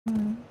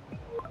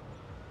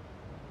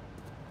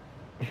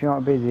If you're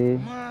not busy,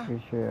 Ma,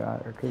 you should.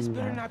 this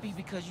better not be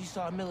because you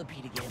saw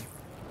Millipede again.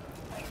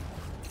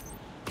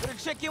 Better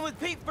check in with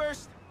Pete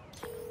first.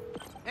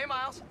 Hey,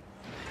 Miles.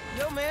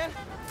 Yo, man.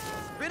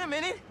 It's been a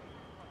minute.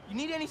 You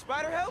need any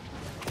spider help?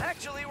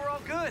 Actually, we're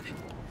all good.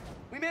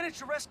 We managed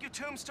to rescue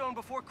Tombstone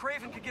before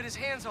Kraven could get his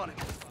hands on him.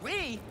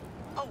 We?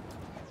 Oh,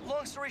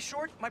 long story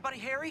short, my buddy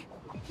Harry,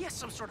 he has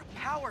some sort of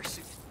power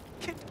suit.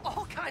 Kicked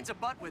all kinds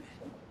of butt with it.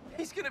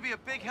 He's gonna be a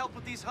big help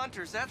with these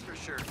hunters, that's for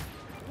sure.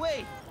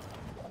 Wait.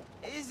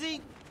 Is he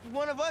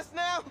one of us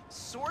now?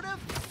 Sort of?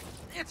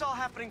 It's all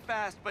happening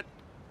fast, but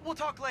we'll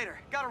talk later.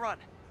 Gotta run.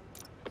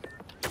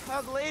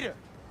 Talk later.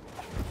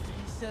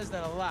 He says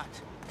that a lot.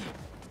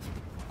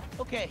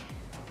 Okay.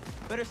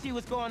 Better see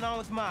what's going on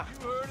with Ma.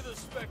 You heard of the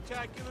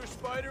spectacular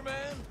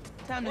Spider-Man?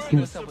 Time to see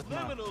what's up with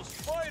Ma. Subliminal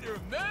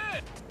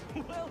Spider-Man!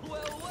 Well,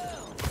 well,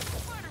 well.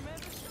 Spider-Man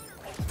the shooter.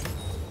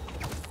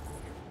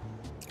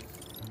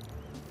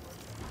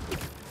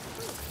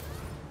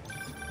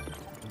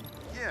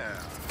 Yeah.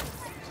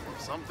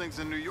 Some things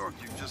in New York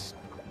you just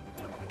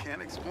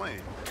can't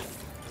explain.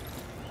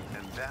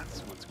 And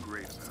that's what's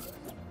great about it.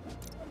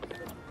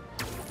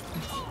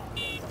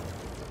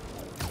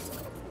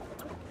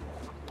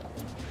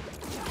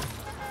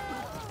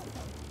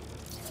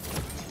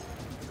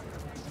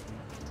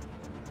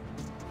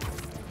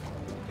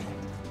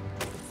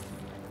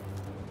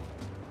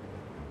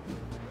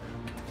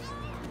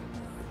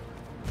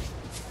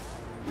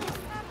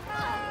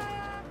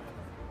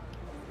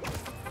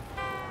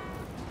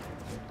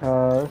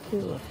 Let's see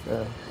what's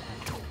there.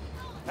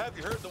 Have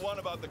you heard the one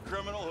about the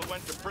criminal who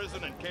went to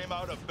prison and came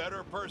out a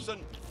better person?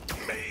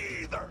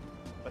 Me either.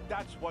 But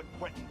that's what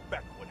Quentin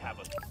Beck would have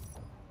us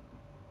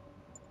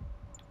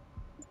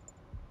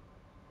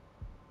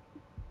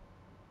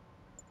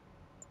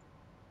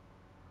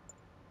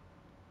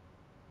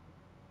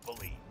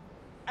believe.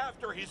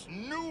 After his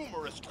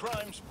numerous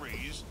crime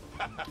sprees,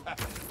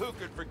 who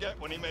could forget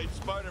when he made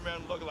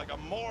Spider-Man look like a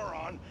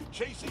moron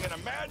chasing an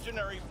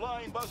imaginary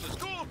flying bus of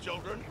school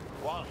children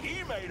while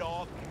he made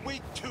off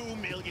with $2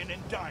 million in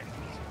diamonds.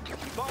 He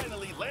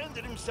finally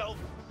landed himself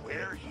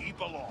where he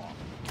belonged,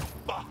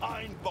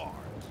 behind bars.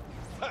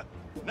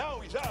 Now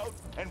he's out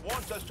and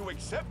wants us to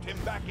accept him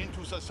back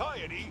into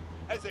society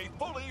as a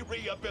fully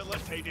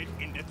rehabilitated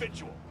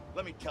individual.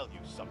 Let me tell you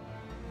something.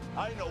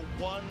 I know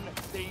one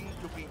thing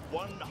to be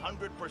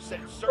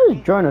 100% certain.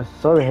 This joint is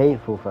so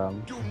hateful,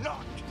 fam. Do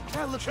not.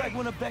 That looks like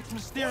one of Beck's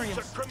Mysteriums.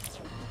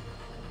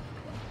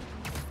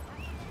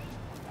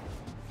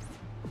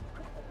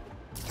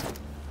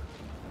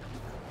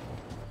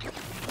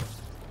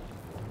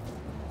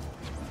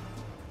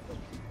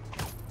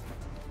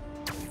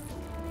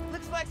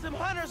 Looks like some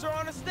hunters are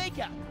on a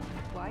stakeout.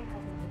 Why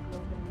hasn't the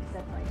globe been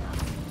reset by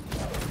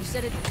now? You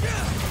said it.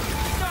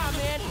 Nah,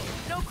 man.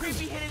 No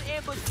creepy hidden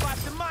ambush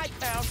spots in my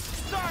town.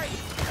 Sorry.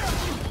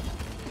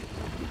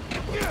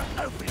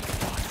 Open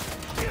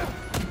fire.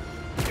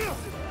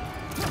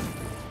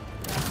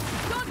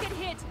 Don't get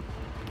hit.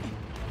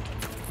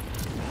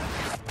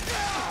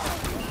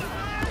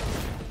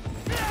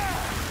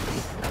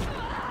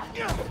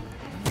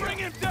 Bring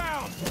him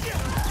down.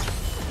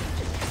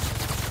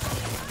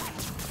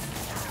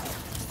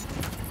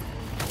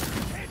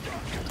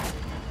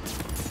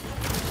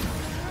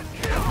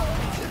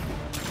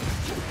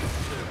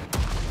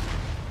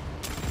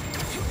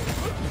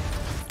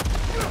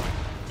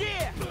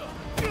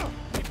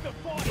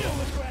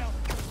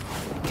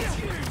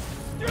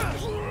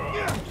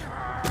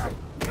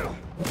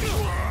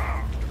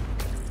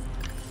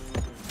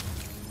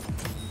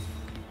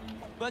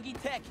 Buggy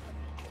Tech.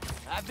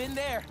 I've been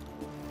there.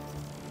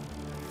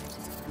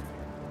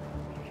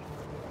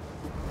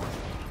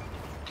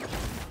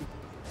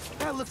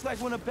 That looks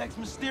like one of Beck's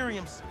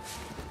Mysteriums.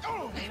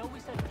 They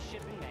always said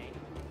ship in May.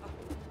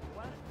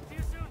 Well, see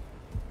you soon.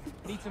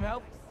 Need some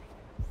help?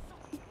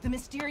 The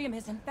Mysterium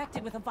is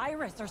infected with a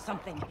virus or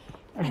something,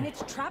 and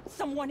it's trapped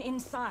someone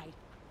inside.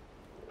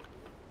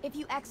 If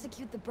you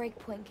execute the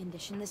breakpoint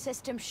condition, the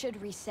system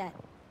should reset.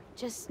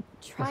 Just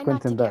try Let's not to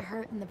Quentin get Beck.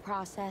 hurt in the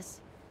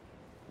process.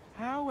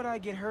 How would I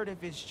get hurt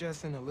if it's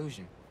just an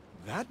illusion?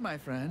 That, my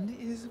friend,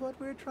 is what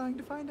we're trying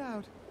to find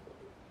out.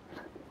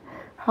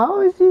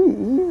 How is he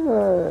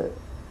even?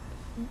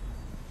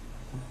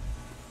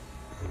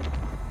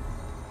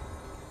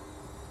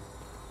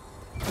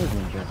 This is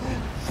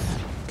interesting.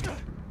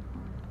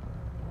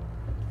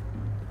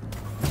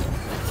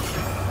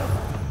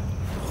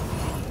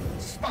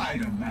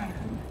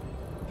 Spider-Man.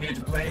 Here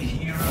to play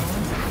hero?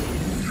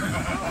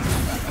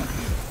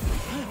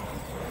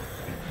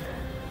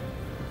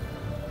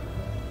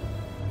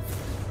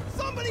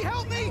 Somebody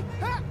help me!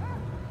 Ha!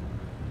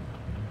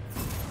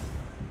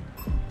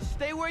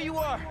 Stay where you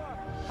are.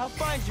 I'll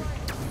find you.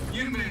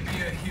 You may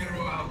be a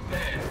hero out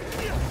there,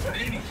 but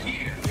in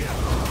here.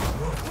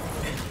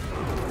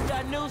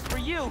 Got news for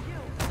you.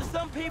 To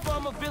some people,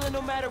 I'm a villain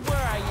no matter where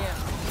I am.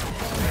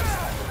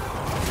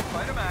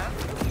 Spider-Man,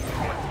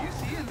 what do you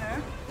see in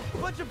there?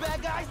 Bunch of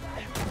bad guys,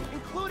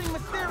 including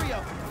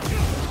Mysterio.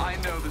 I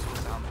know this will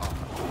sound odd,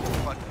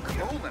 but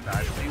Cole and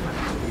I believe that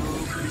this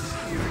rogue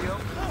Mysterio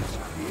was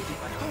created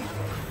by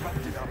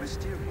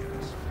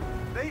Mysterios.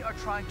 They are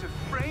trying to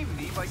frame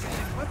me by using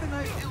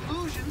weaponized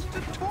illusions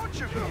to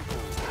torture people.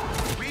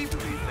 We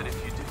believe that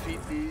if you defeat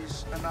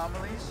these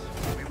anomalies,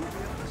 we will be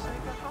able to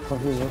save the house.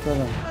 Okay, look at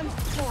him. And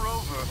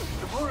moreover,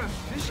 the more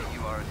efficient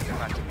you are at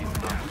tracking these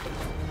anomalies,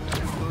 the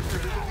closer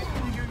we will be to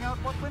figuring out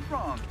what went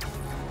wrong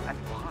and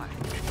why.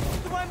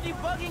 So I'm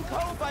debugging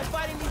code by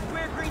fighting these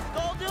weird green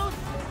skull dudes?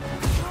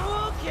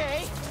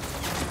 Okay.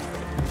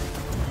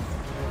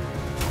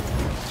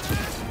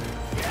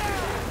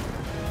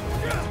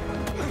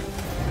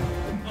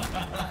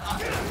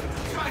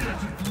 Try not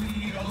to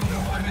bleed all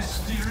over my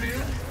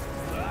Mysteria.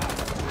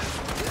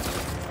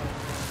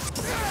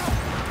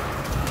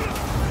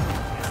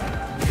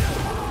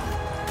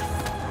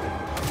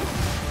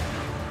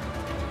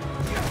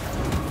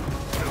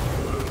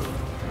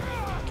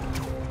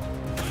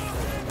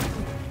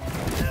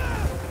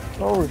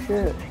 Oh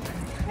shit.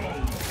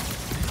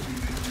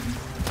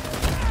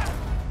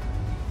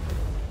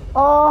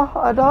 Oh,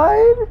 I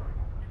died?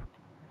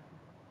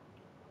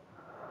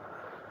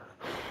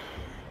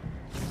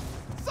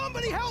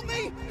 Somebody help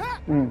me!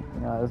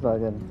 No, it's not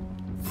good.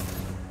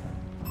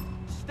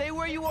 Stay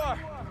where you are.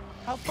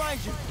 I'll find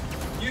you.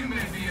 You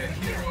may be a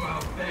hero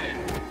out there,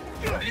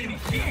 but in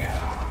here,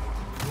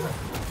 you're a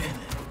villain.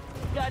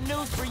 Got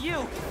news for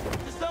you.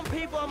 To some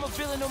people, I'm a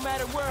villain no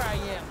matter where I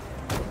am.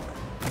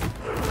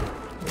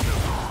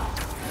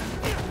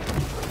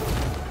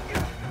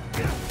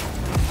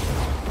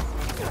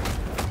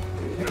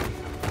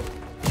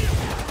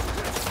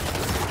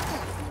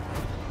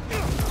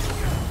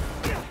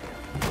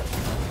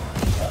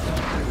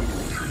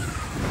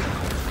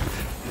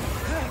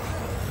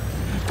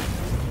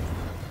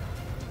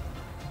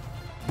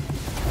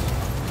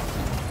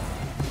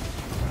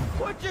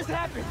 What just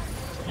happened?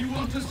 You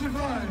want to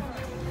survive?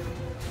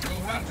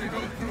 You'll have to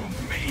go through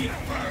me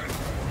first.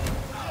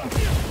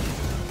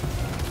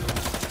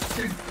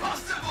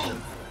 Impossible!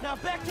 Now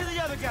back to the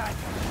other guy.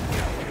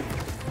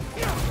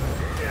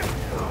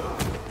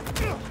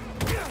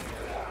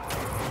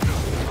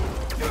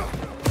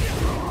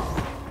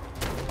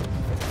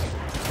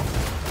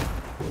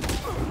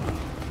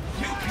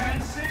 You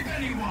can't save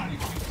anyone. You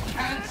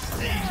can't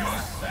save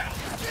yourself.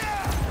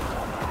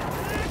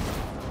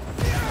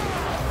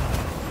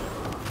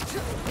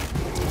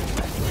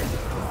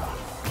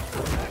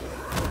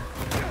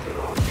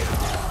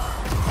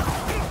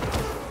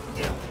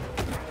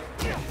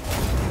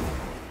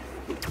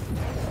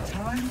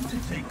 Time to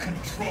take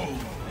control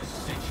of this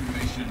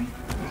situation.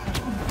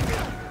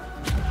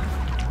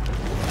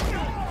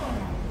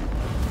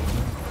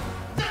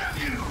 Damn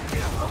you!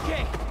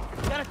 Okay,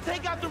 gotta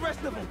take out the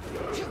rest of them.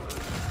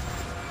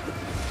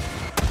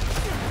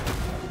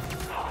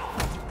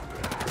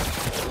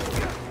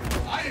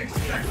 I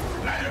expect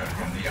better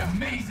from the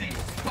amazing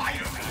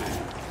Spider-Man!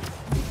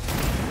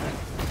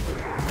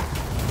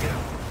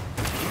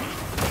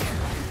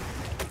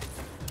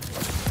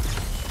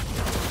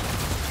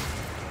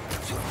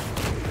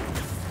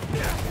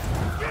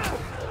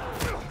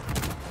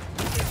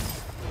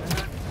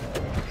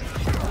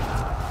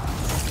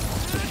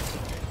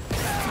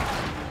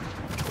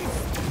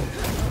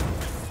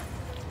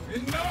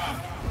 Enough!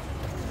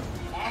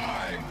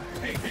 I'm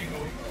taking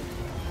over.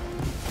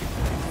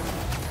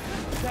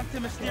 Back to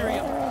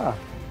Mysterio. Ah.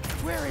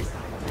 Where is he?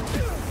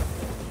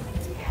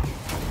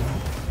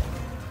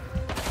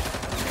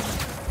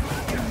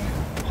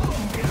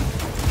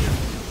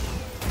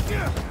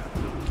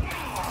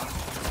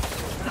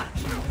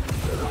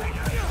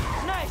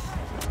 Nice!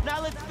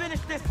 Now let's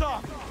finish this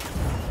off.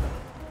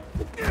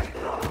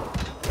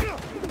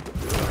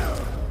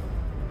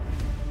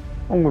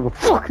 I'm gonna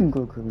fucking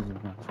go crazy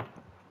now.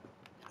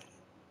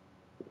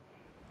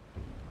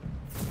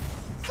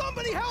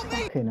 Somebody help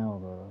me! Okay, now,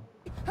 bro.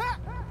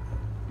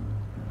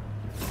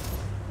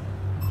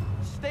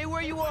 Stay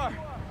where you are.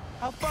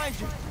 I'll find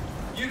you.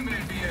 You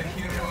may be a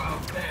hero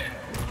out there,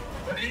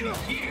 but in here, you're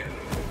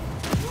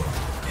a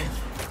villain.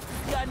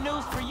 Got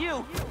news for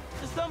you.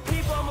 To some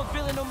people, I'm a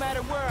villain no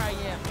matter where I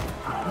am.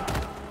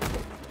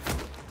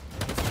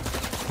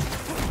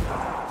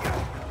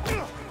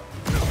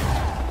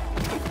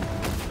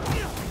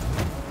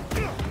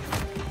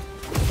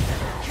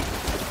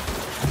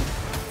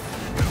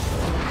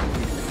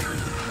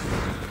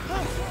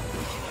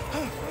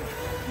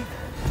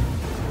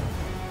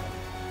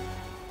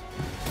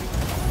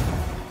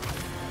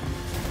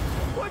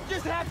 What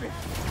just happened?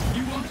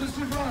 You want to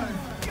survive?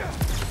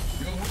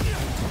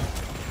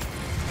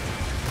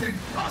 You're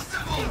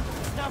impossible!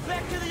 Now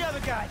back to the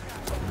other guy.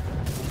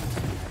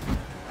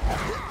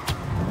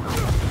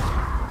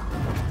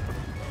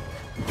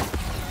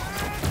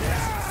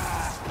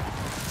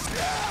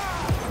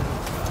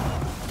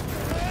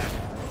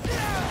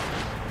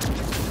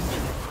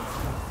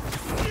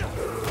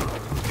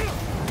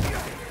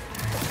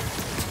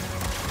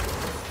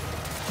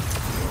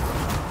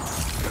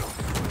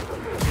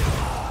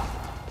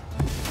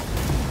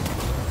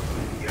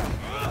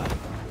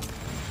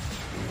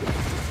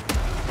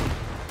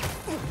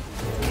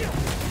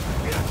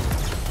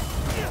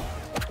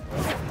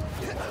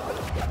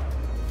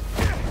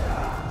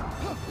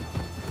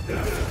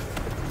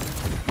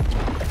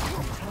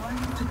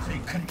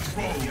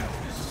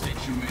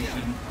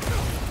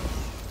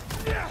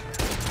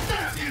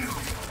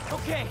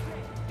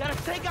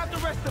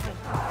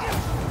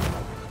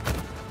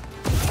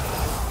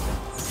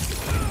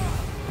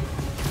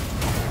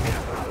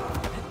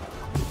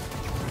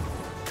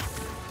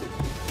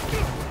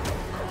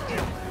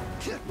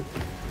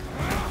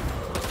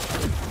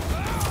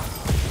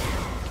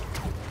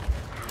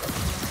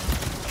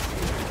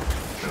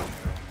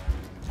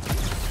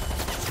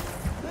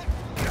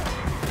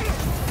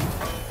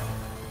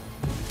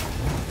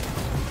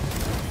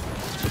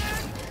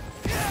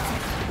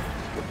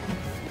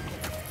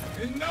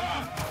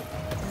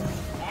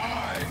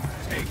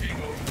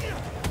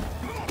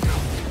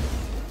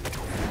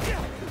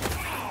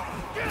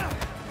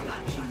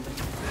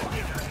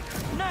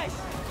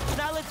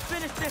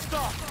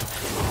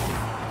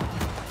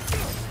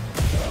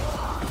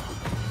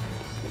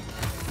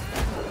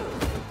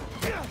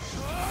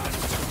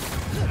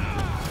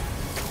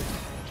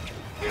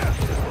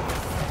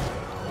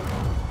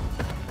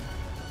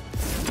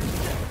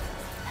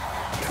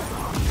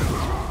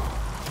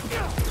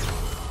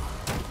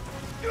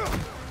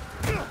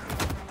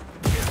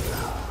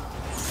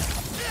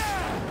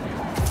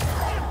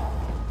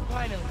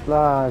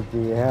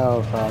 Bloody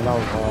hell, that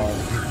was hard.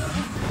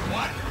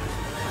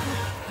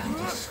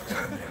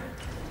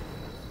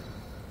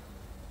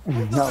 I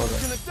That thought I was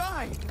was gonna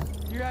die.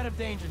 You're out of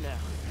danger now.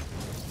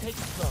 Take it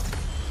slow.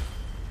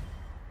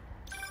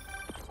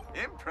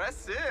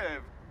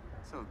 Impressive!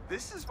 So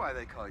this is why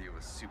they call you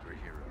a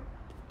superhero.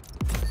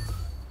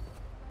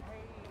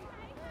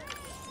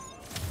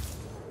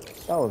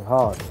 That was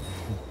hard.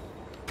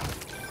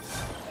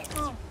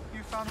 Oh,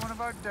 you found one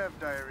of our dev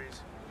diaries.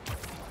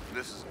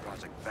 This is a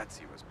project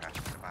Betsy was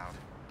passionate about.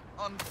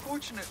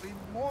 Unfortunately,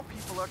 more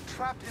people are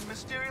trapped in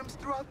Mysteriums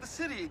throughout the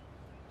city.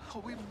 Oh,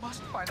 we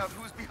must find out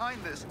who's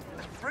behind this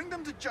and bring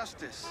them to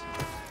justice.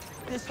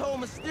 This whole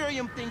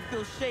Mysterium thing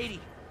feels shady.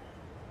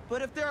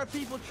 But if there are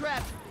people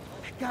trapped,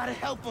 I gotta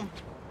help them.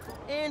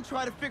 And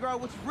try to figure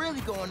out what's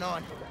really going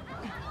on.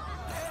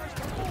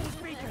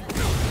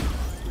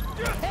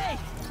 Hey!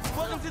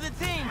 Welcome to the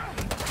team!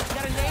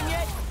 Got a name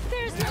yet?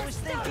 There's I was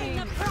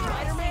thinking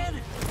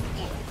Spider-Man?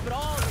 But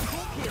all the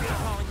cool kids are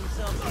calling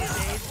themselves these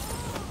days.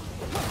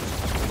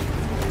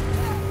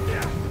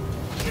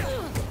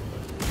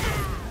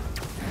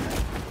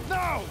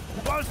 No!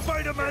 While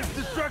Spider-Man's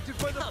distracted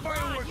by the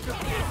fireworks! Did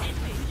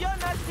y'all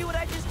not see what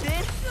I just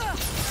did?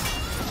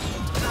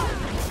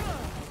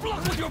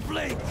 Block with your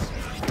blades!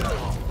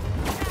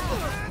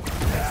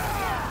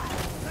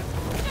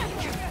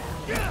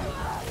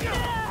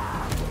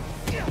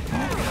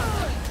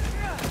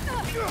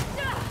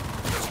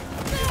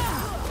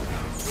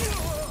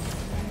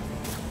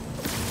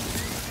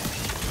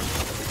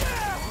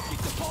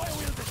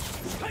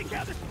 Take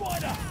out the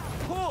spider!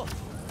 Cool!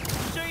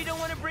 Sure you don't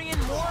want to bring in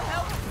more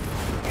help?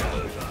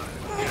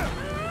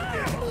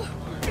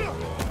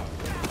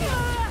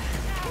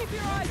 Keep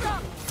your eyes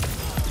up!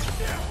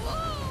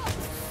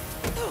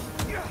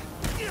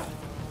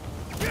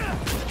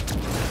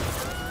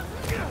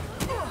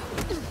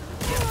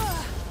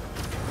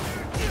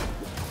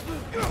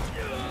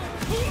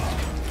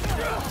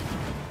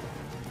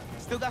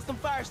 Still got some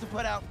fires to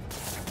put out.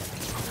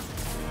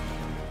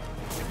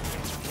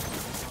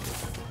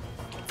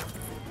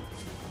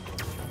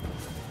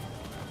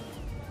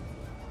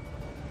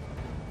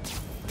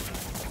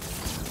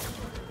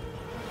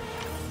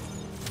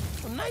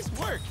 Well, nice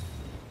work.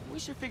 We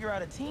should figure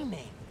out a team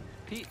name.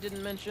 Pete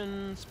didn't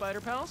mention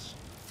Spider Pals?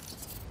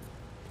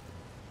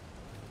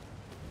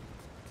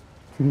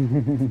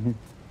 You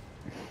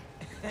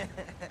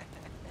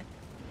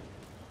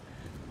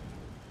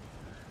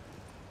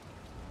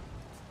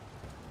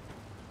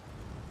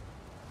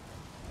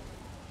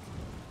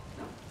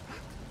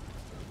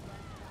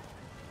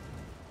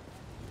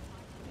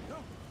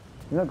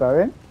not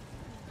going?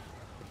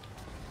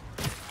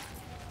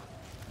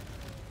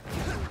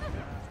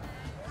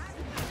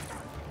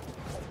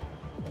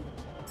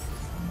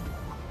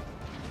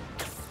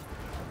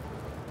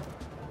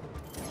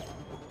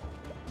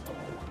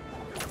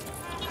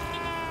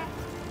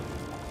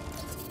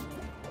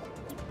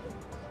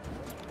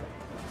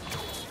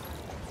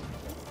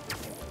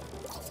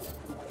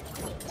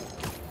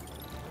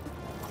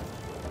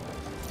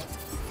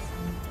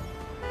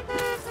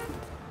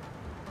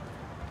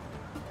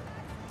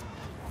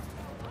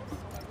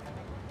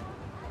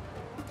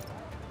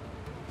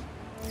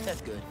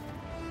 That's good.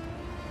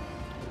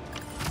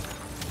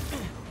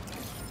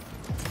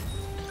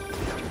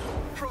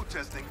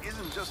 Protesting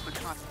isn't just a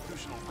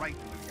constitutional right in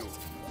New York.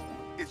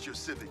 It's your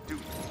civic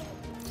duty.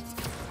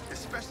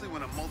 Especially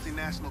when a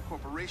multinational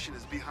corporation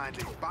is behind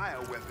a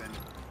bioweapon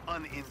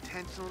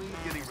unintentionally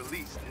getting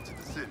released into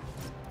the city.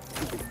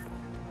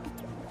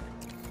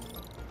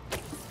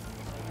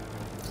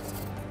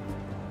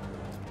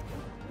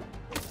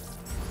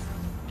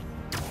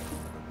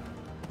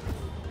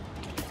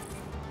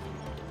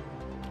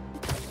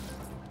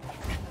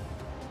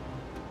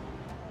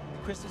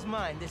 Crystal's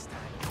mine this time.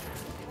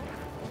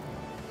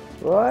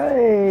 Why?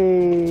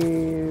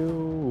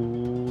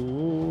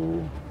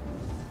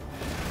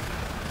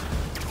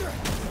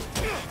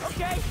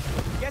 Okay,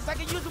 guess I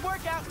can use a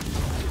workout.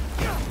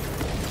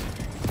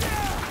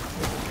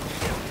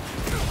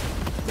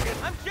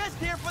 I'm just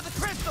here for the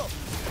crystal.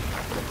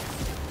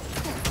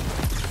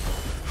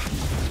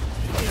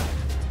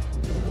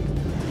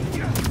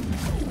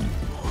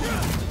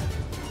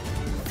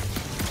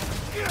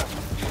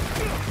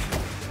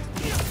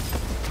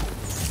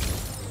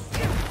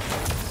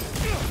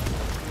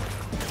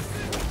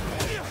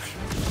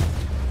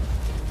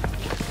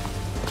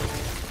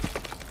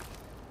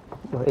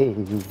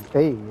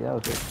 Hey, that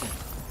was it.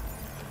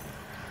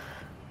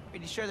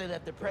 Pretty sure they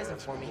left their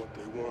present for me. What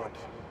they want,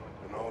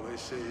 and all they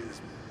say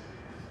is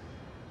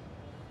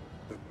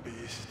the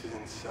beast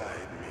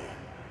inside me.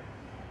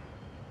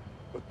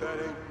 But that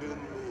ain't been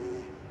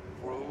me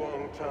for a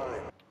long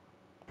time.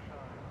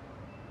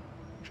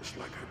 Just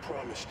like I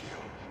promised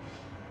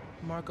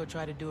you. Marco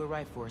tried to do it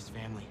right for his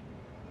family.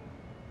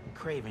 And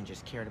Kraven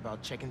just cared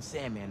about checking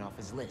Sandman off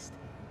his list.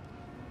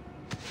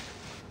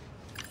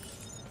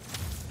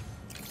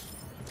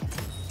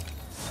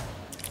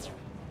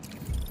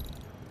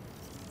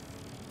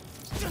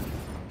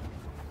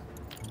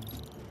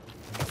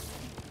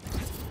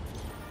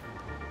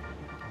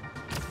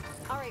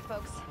 right,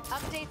 folks.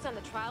 Updates on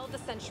the trial of the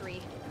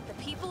century. The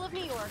people of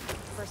New York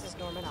versus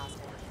Norman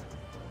Osborn.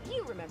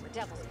 You remember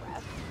Devil's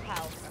Breath,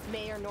 how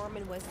Mayor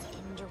Norman was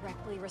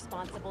indirectly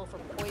responsible for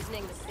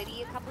poisoning the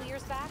city a couple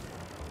years back?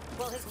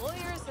 Well, his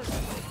lawyers have...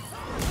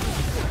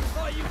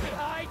 Oh, you can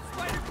hide,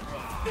 Spider...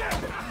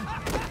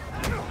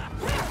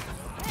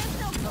 There's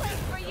no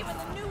place for you in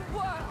the new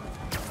world!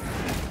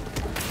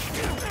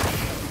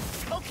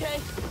 Okay,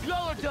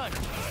 y'all are done.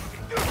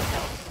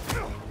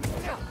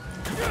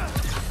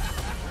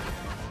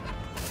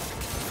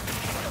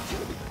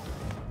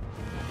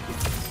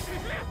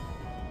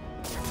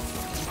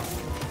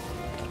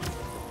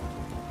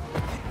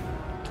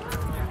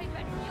 I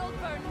bet you'll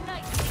burn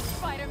nicely,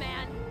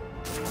 Spider-Man!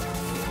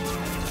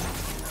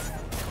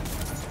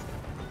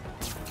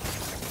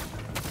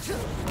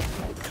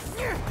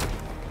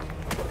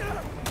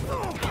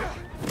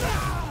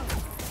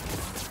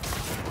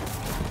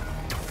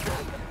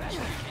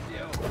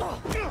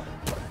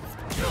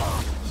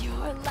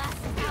 Your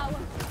last hour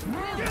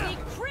will be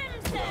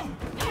crimson!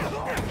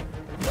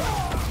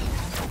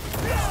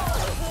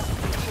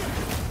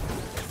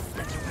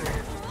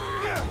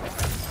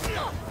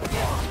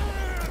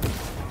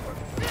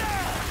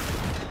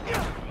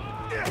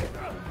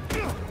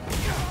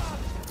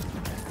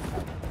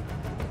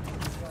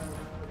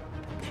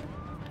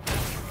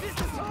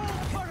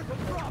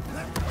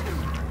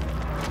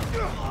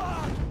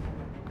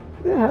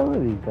 Who the hell are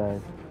these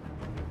guys?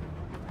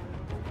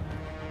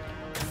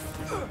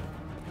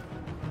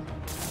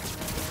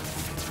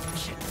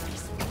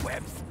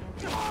 Webs,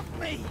 off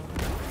me!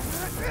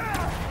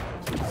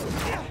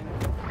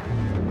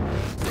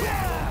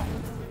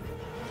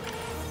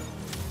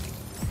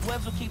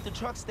 Webs will keep the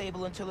truck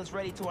stable until it's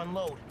ready to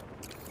unload.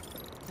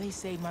 They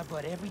save my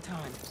butt every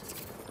time.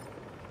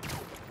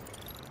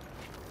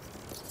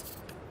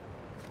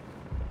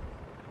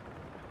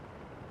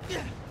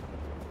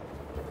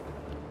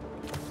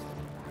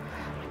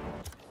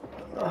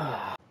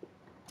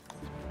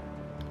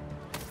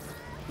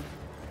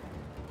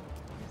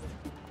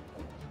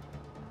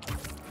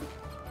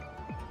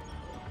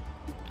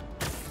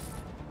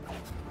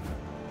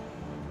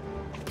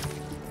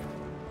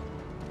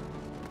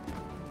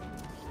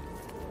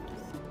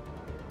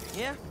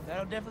 Yeah,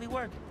 that'll definitely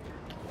work.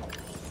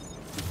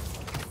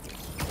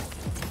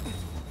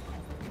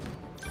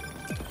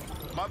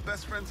 My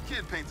best friend's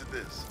kid painted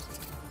this.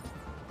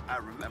 I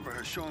remember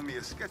her showing me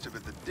a sketch of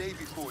it the day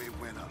before it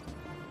went up.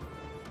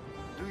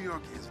 New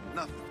York is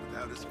nothing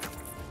without its people.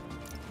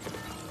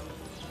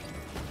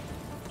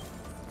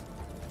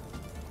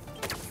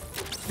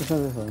 Which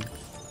one is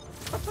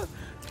this one?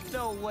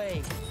 No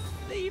way.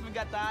 They even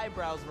got the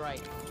eyebrows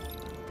right.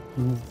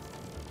 Mm.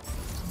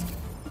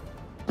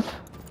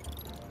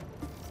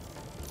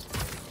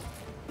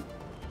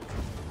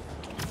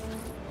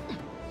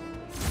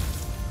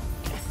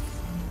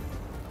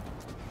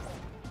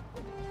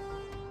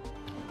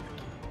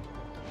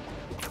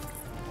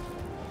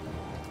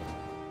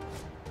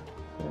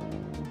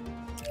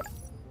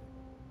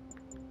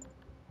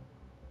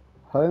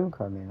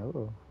 Homecoming,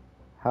 oh.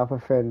 Help a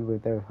friend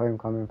with their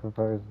homecoming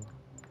proposal.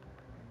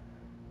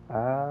 You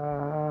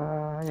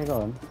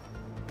go on.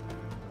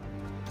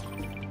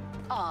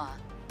 Aw,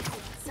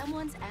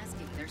 someone's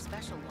asking their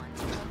special one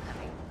to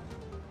homecoming.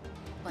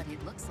 But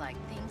it looks like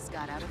things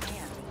got out of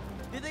hand.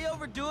 Did they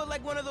overdo it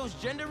like one of those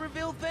gender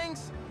reveal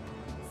things?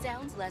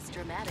 Sounds less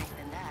dramatic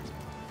than that.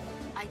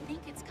 I think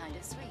it's kind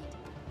of sweet.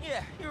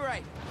 Yeah, you're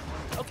right.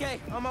 Okay,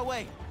 on my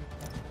way.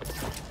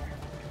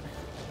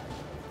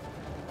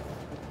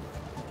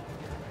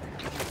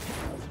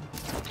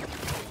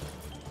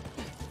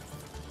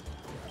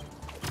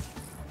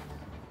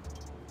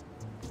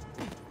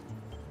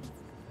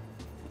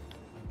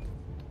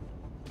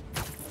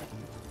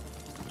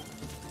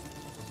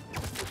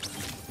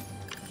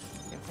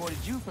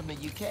 Imported you from the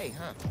UK,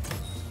 huh?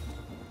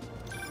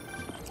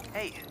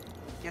 Hey,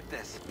 get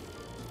this.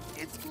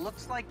 It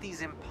looks like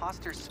these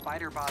imposter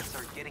spider bots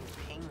are getting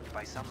pinged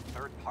by some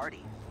third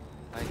party.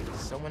 Like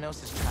someone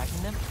else is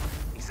tracking them?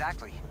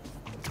 Exactly.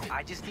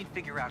 I just need to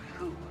figure out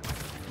who.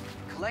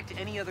 Collect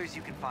any others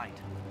you can find.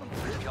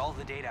 Give me all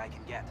the data I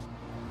can get.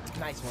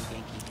 Nice one,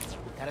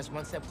 Genki. Got us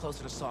one step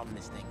closer to solving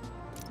this thing.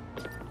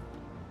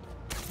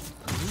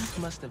 Police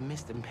must have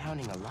missed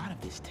impounding a lot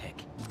of this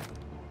tech.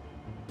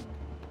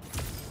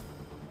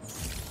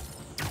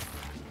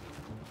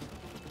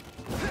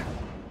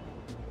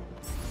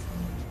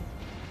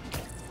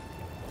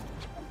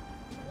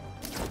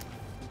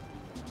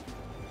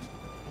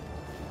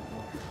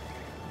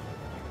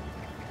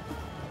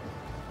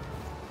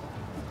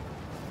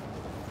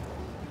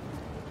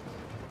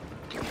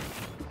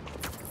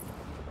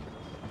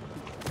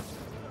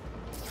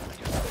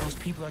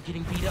 People are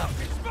getting beat up.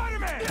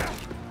 Spider-Man!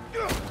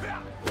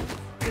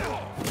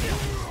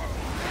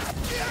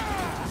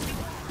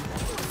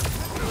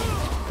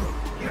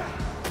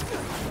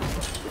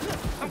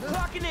 I'm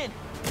clocking in.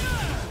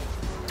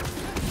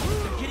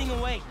 They're getting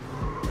away.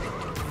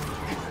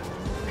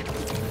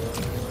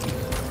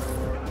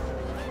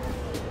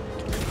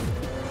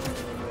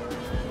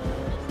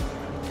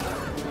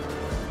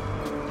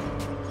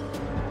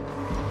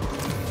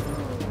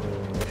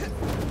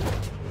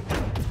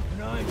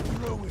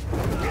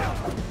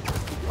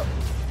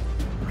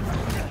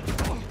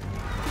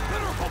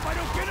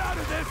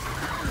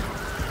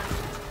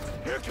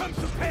 comes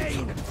the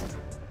pain!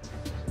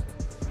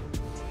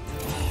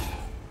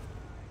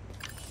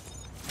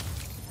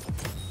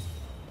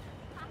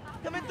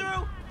 Coming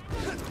through!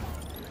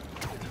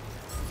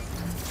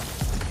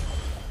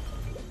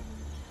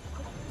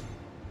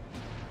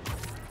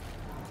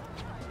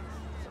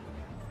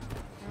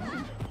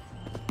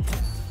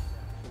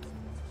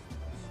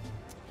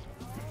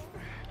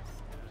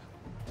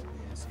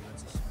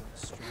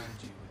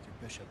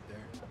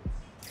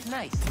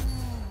 Nice.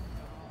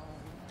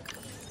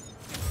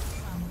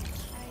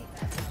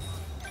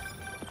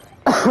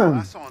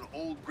 I saw an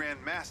old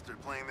Grand Master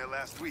playing there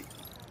last week.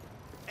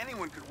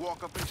 Anyone could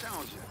walk up and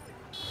challenge him.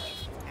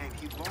 And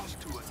he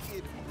lost to a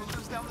kid who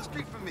lives down the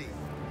street from me.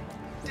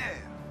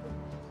 Damn.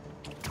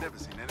 Never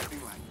seen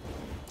anything like it.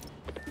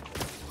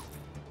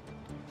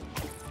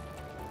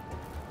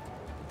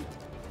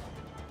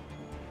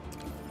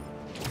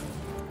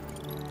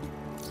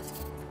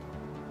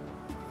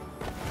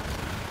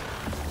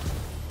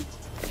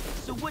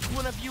 So which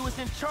one of you is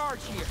in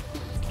charge here?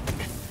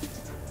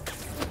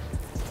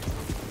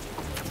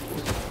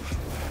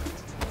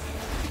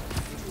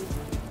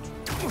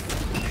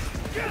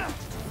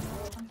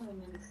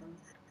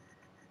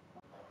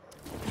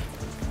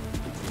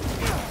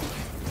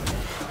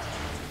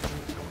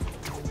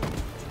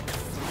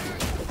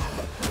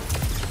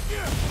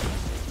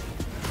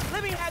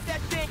 Let me have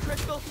that sand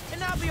crystal,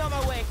 and I'll be on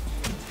my way.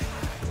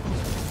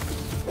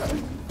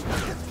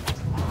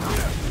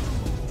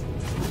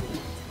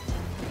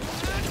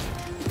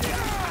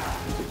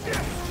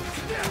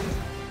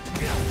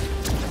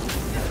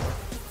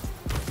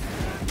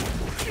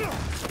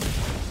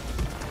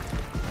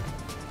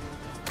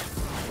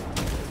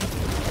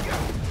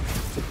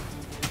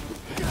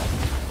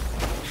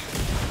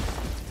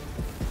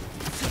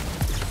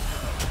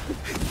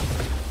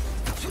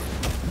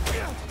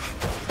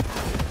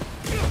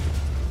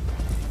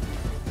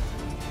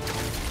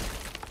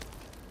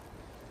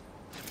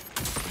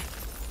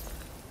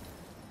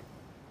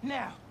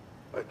 Now,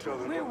 I tell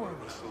them where to were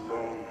leave us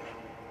alone,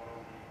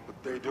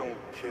 but they don't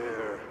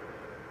care.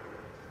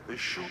 They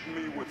shoot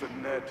me with a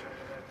net,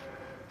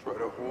 try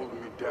to hold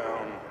me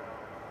down.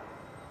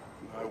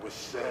 I was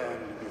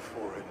sand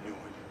before I knew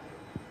it.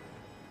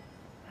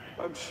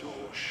 I'm so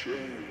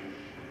ashamed,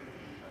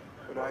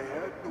 but I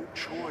had no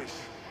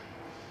choice.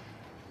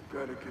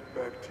 Gotta get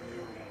back to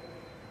you.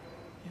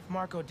 if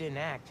Marco didn't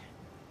act,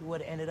 he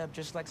would have ended up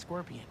just like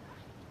Scorpion.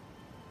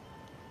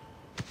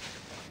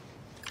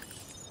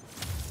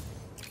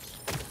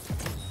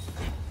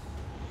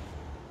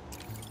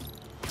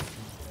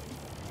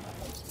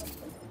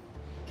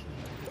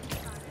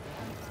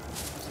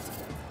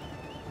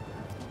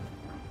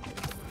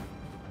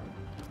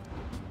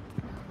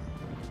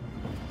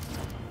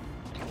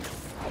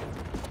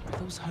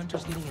 Those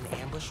hunters getting an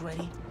ambush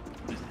ready?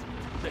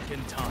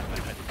 Second time I've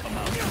had to come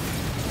out.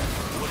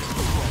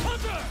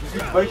 This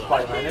is both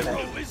Spider-Man, isn't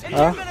it?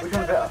 Huh? Which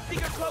one's better?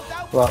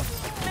 What?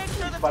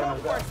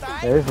 Spider-Man's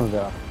better. Yeah, this one's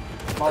better.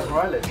 Miles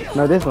Morales.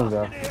 No, this one's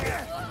better.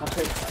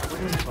 Okay,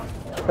 which one's this one?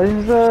 Oh,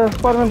 this is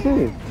Spider-Man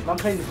 2. I'm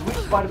saying this. Which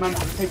Spider-Man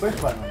can you take both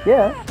Spider-Man?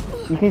 Yeah,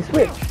 you can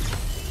switch.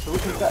 So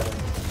which one's better then?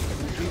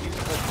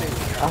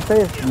 I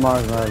say it's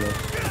Miles Morales.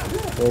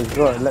 Yeah, he's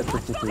got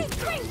electricity.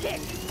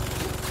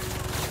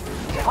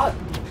 Hard.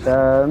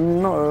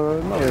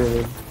 Not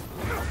really.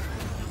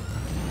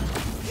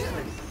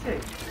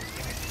 Sick.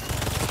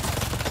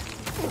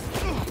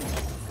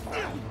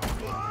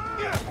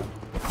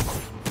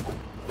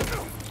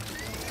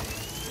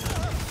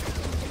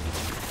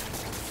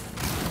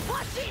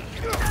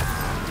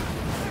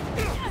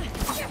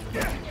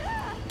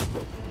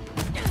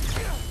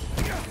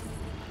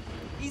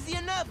 Easy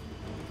enough.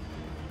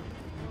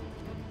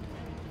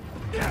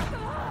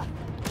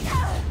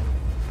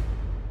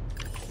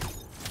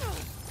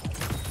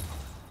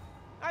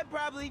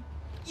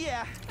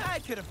 Yeah, I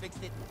could have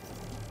fixed it.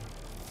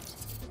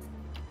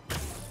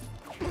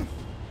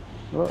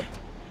 What?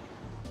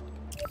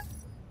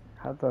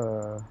 How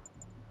the...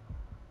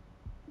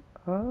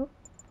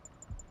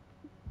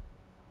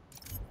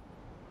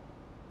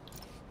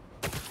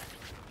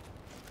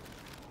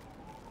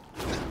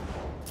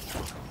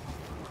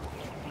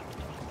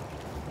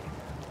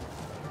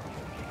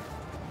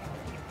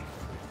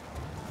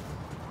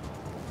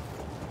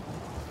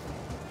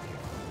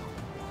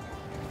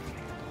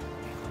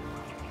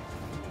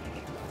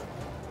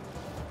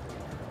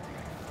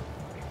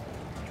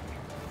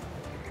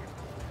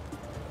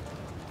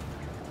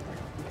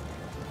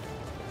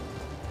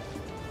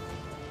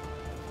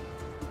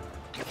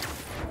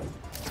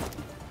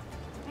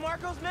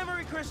 Marco's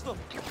memory crystal.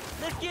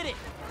 Let's get it.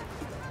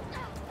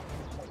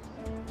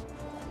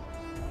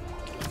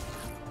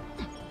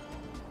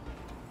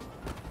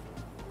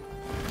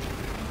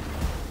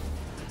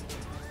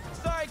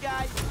 Sorry,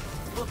 guys.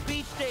 But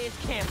beach day is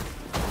canceled.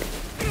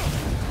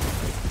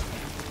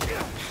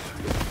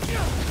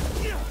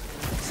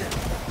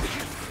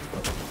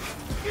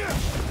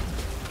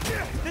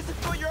 This is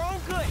for your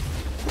own good.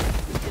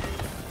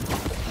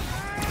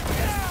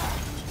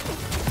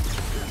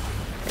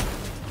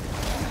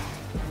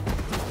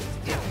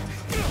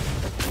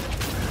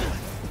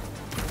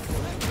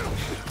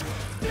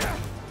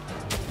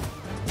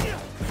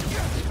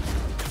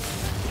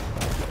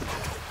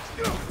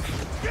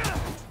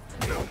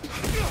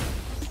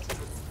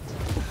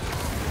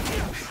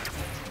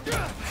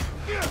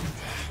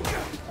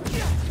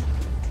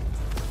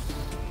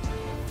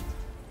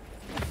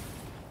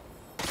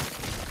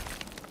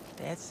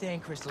 That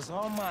sand crystal's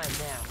all mine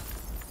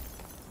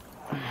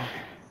now.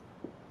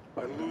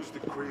 I lose the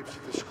creeps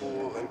at the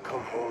school and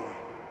come home.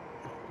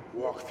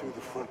 Walk through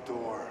the front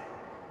door.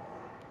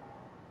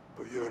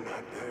 But you're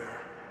not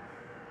there.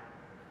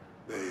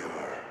 They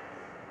are.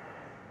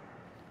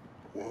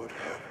 What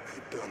have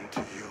they done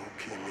to you,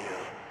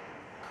 Keemia?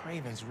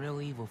 Craven's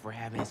real evil for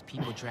having his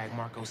people drag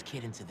Marco's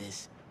kid into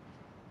this.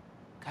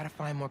 Gotta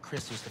find more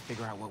crystals to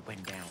figure out what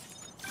went down.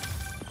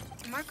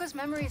 Marco's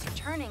memory is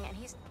returning, and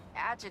he's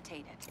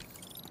agitated.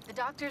 The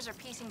doctors are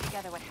piecing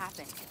together what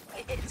happened.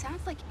 It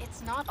sounds like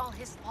it's not all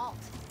his fault.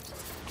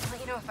 I'll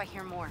let you know if I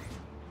hear more.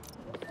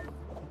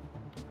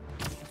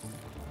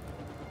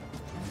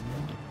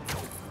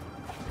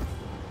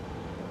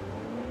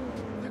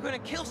 They're gonna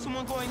kill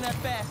someone going that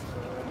fast.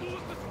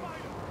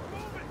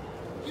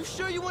 You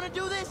sure you want to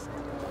do this?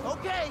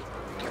 Okay.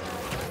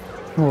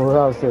 Oh,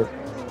 that was it.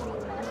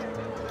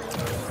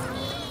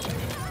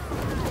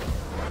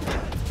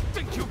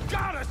 Think you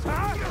got us,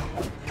 huh?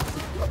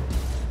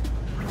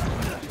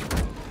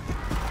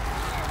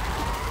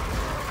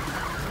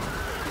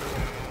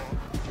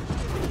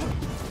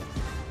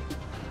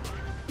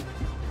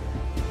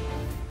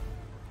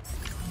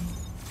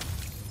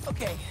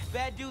 Okay,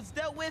 bad dudes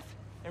dealt with,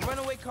 and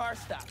runaway car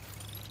stopped.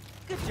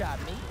 Good job,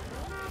 me.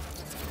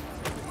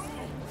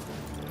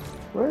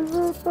 Where's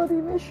the bloody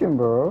mission,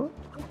 bro?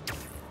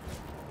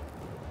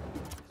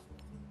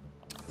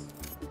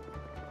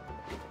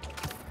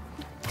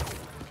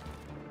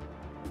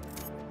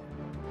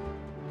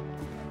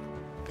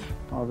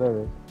 Oh, there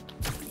it is.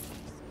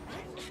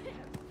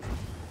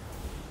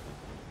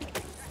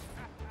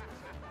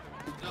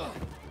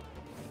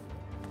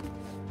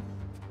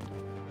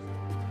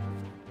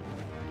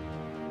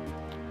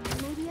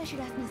 Maybe I should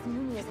ask Miss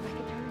Nunez if I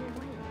could turn her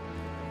away.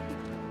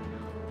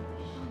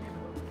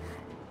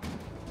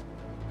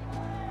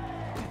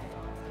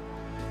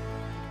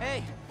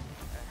 Hey,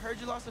 I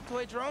heard you lost a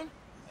toy drone?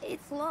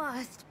 It's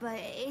lost, but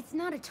it's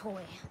not a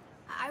toy.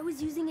 I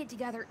was using it to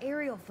gather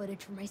aerial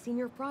footage for my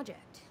senior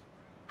project.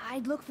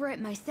 I'd look for it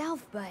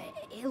myself, but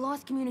it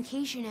lost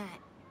communication at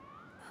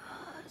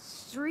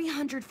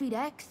 300 feet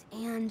X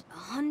and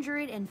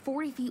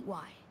 140 feet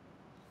Y.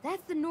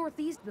 That's the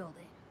northeast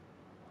building.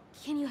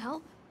 Can you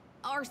help?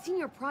 Our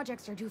senior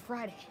projects are due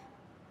Friday.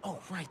 Oh,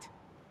 right.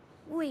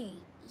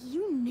 Wait,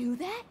 you knew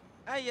that?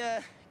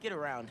 I, get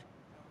around.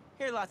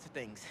 Hear lots of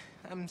things.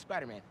 I'm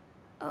Spider-Man.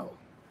 Oh,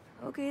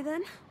 okay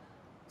then.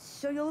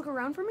 So you'll look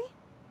around for me?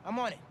 I'm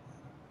on it.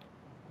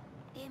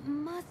 It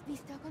must be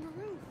stuck on the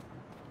roof.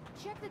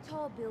 Check the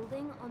tall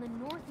building on the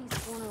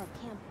northeast corner of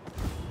campus.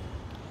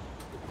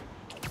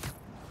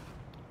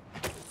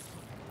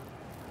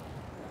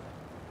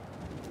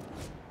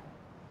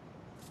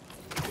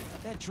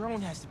 That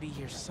drone has to be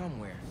here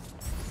somewhere.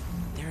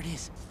 There it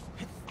is.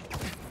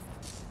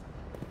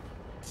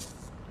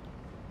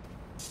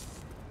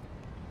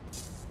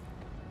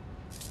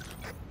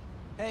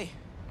 Hey,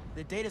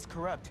 the data's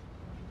corrupt.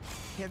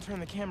 Can't turn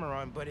the camera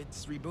on, but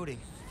it's rebooting.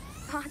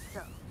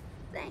 Awesome.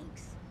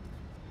 Thanks.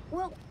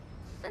 Well,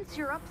 since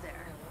you're up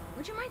there,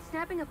 would you mind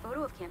snapping a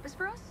photo of campus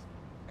for us?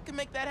 I can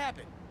make that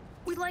happen.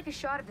 We'd like a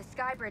shot of the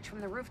sky bridge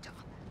from the rooftop.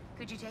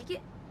 Could you take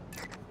it?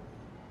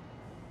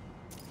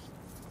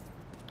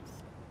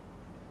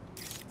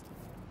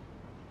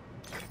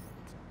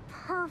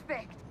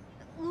 Perfect.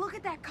 Look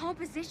at that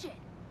composition.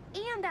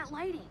 And that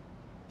lighting.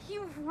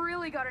 You've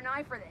really got an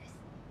eye for this.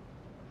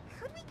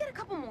 Could we get a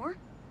couple more?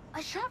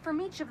 A shot from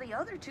each of the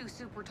other 2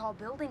 super tall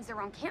buildings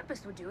around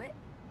campus would do it.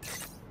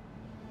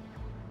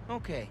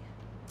 Okay.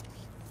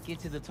 Get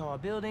to the tall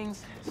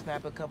buildings,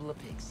 snap a couple of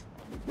pics.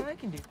 I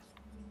can do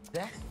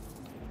that.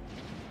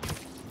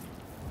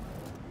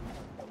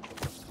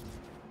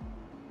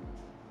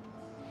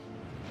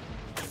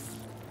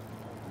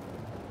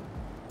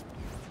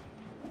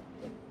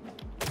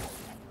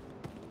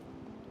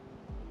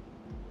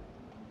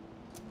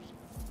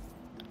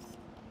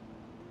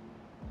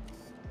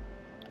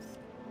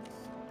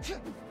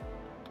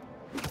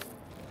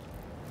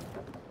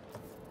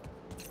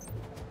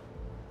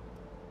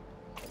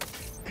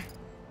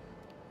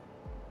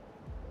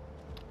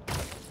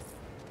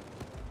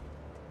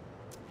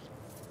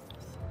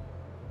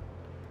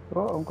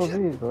 Oh, I'm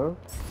confused, bro.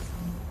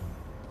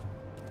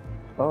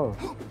 Oh.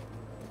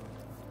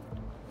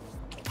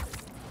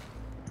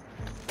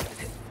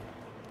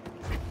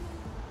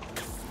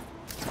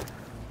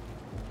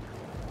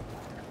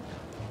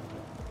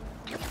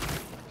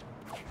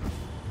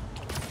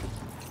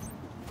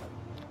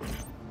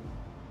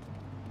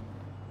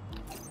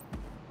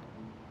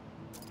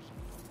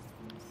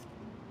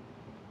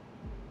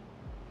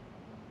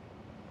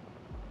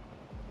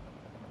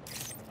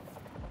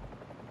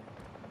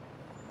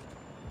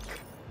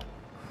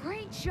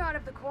 Great shot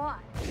of the quad.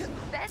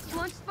 Best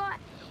lunch spot,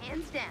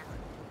 hands down.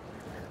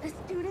 The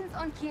students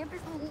on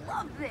campus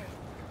love this.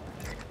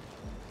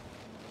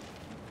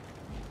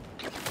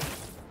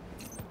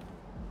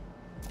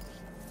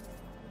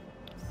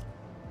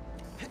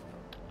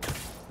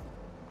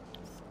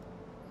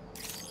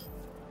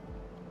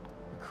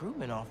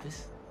 Recruitment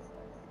office?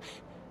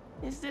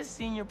 Is this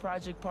senior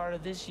project part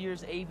of this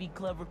year's AV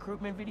Club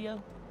recruitment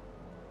video?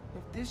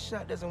 If this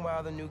shot doesn't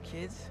wow the new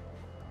kids,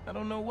 I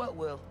don't know what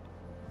will.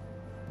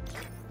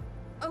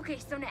 Okay,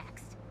 so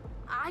next.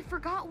 I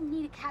forgot we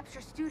need to capture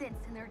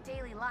students in their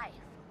daily life.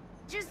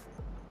 Just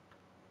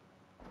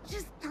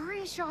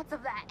 3 shots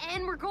of that,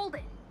 and we're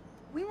golden.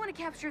 We want to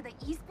capture the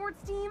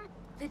esports team,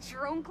 the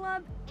drone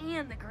club,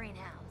 and the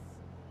greenhouse.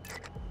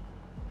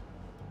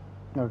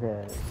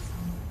 Okay.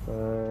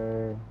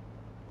 So...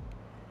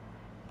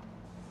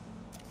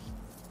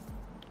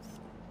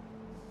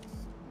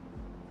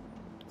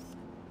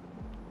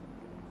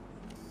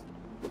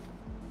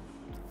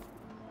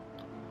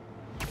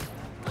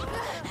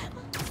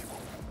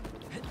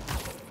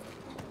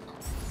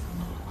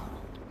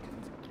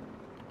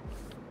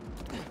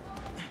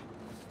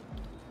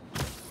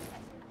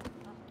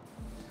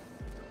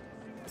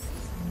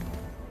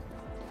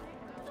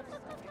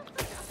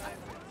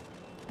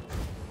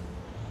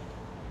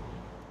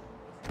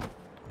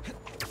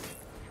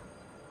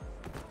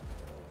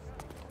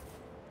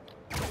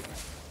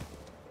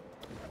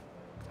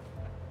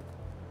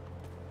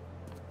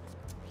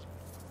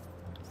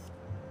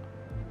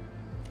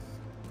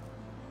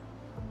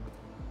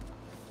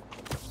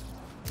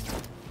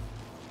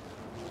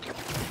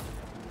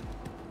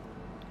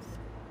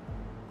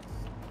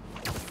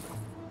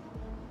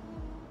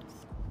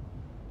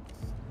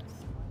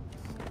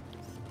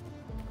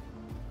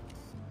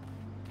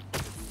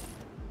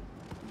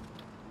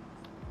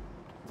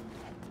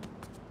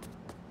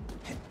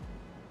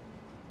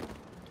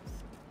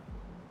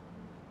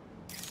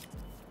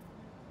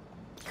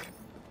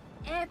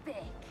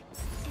 Epic!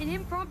 An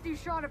impromptu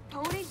shot of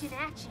Ponage in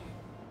action.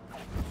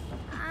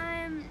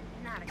 I'm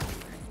not a gamer.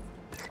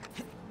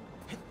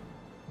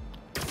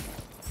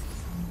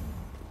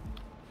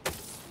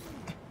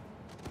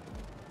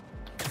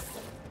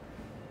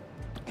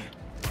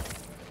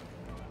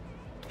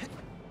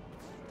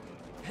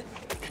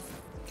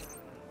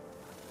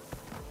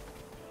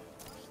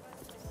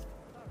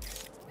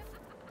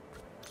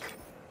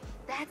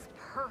 That's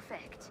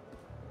perfect.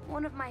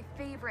 One of my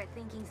favorite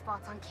thinking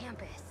spots on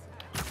campus.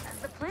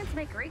 The plants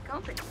make great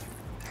company.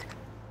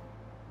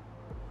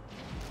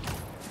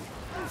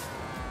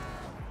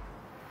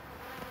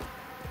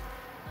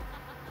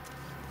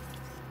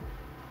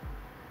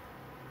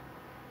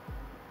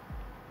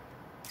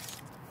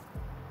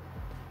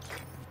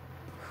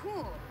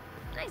 Cool.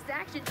 Nice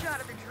action shot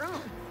of the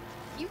drone.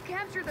 You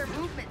captured their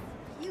movements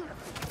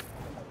beautifully.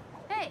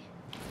 Hey,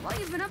 while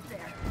you've been up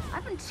there,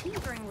 I've been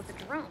tinkering with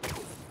the drone.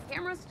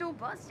 Camera's still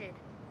busted,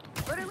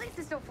 but at least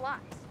it still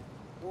flies.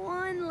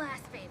 One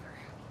last favor.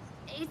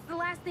 It's the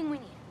last thing we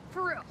need,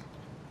 for real.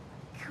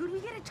 Could we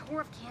get a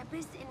tour of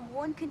campus in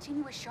one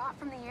continuous shot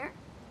from the air?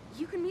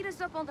 You can meet us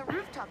up on the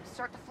rooftop to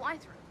start the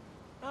fly-through.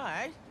 All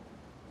right.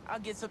 I'll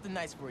get something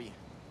nice for you.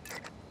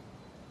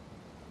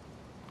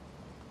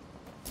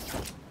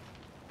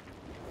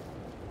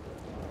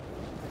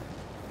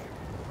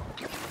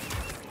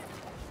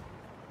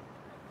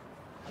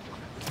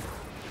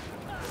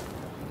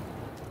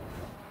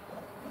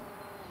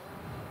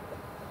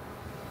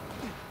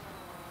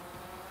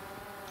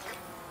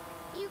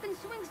 You can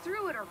swing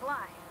through it or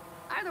fly.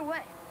 Either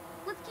way,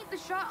 let's keep the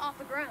shot off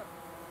the ground.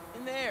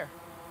 In the air.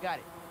 Got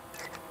it.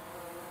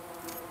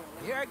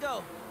 Here I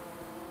go.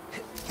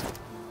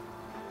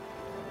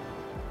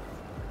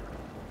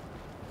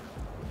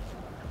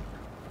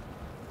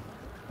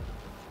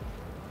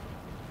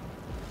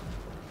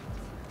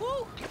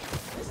 Woo!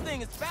 This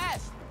thing is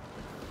fast.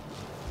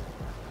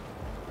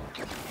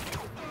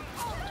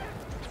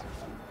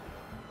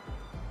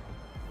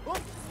 Oh,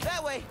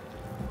 that way.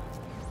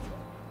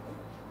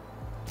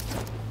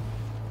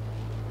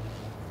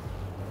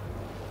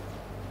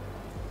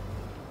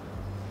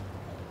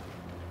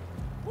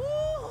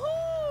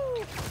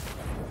 Woohoo!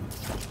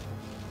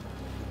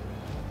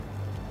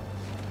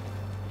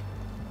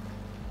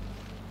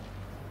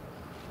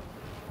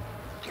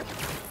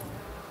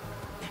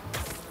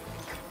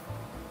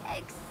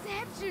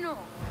 Exceptional!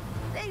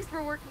 Thanks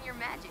for working your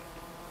magic.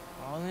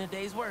 All in a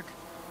day's work.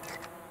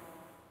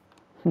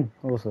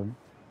 Awesome.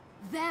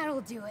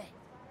 That'll do it.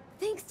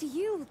 Thanks to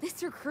you,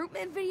 this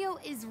recruitment video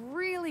is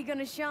really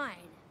gonna shine.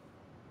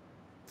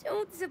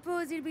 Don't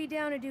suppose you'd be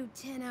down to do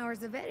 10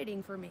 hours of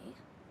editing for me?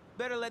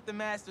 Better let the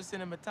master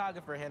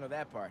cinematographer handle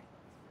that part.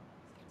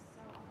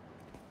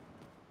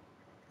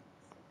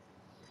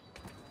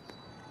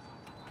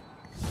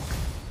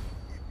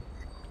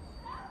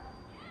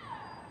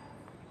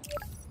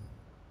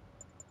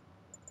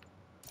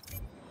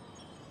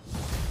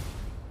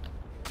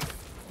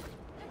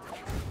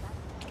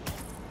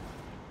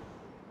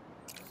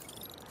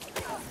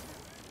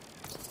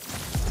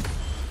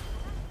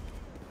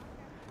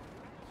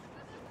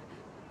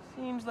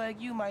 Seems like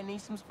you might need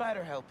some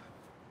spider help.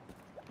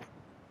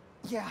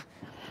 Yeah,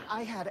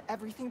 I had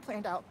everything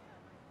planned out.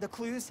 The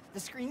clues, the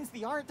screens,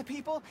 the art, the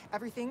people,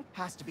 everything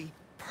has to be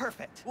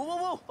perfect. Whoa, whoa,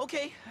 whoa,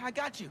 okay, I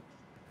got you.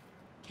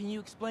 Can you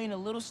explain a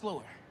little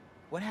slower?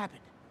 What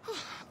happened?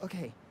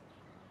 Okay,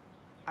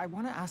 I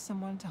want to ask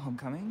someone to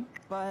homecoming,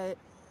 but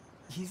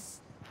he's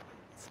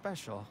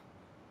special.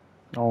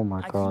 Oh my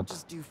I can't god.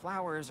 just do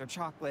flowers or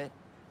chocolate.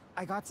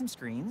 I got some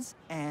screens,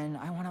 and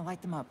I want to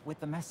light them up with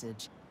the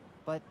message.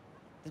 But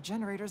the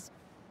generator's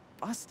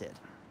busted.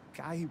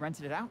 Guy who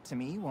rented it out to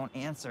me won't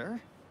answer.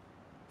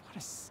 What a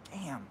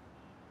scam.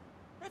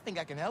 I think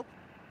I can help.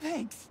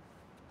 Thanks.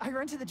 I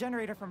rented the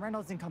generator from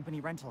Reynolds and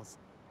Company Rentals.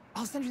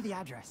 I'll send you the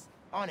address.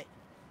 On it.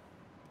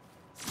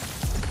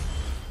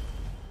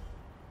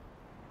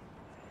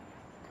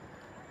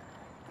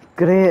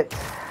 Great.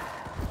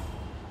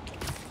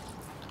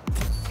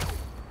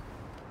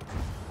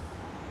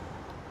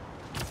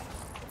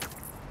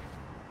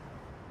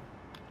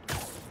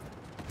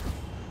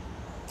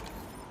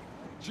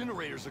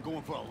 Generators are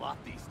going for a lot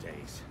these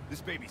days.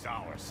 This baby's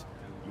ours.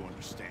 You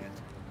understand?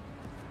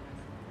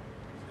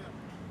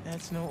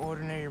 That's no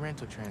ordinary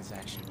rental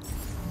transaction.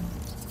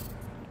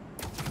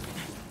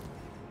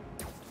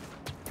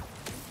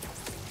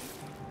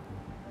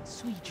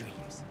 Sweet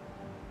dreams.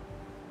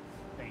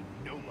 Ain't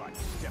nobody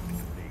stepping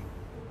to me.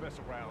 Mess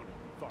around,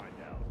 find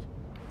out.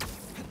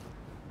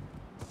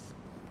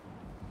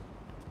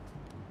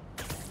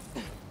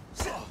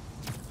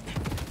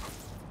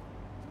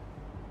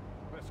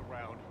 Mess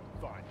around,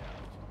 find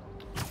out.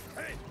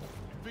 Hey,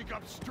 you think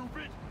I'm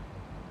stupid?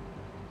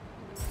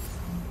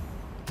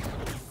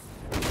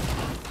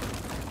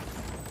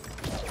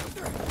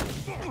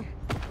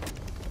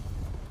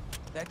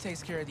 That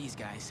takes care of these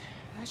guys.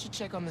 I should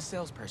check on the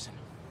salesperson.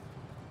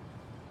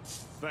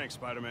 Thanks,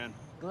 Spider-Man.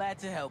 Glad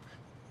to help.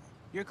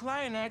 Your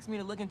client asked me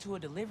to look into a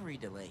delivery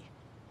delay.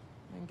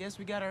 I guess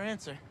we got our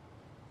answer.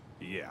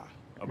 Yeah,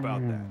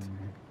 about that.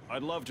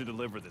 I'd love to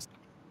deliver this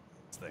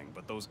thing,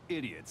 but those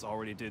idiots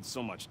already did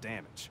so much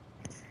damage.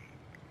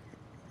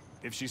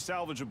 If she's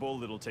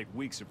salvageable, it'll take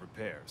weeks of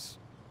repairs.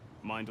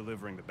 Mind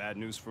delivering the bad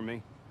news for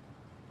me?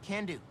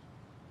 Can do.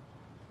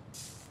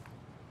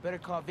 Better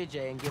call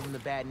Vijay and give him the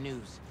bad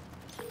news.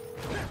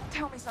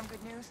 Tell me some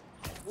good news.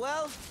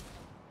 Well,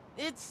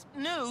 it's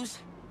news.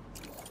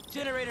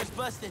 Generator's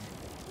busted.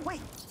 Wait.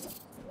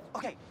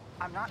 Okay,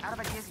 I'm not out of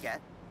ideas yet.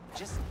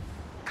 Just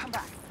come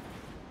back.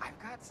 I've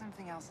got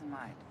something else in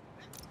mind.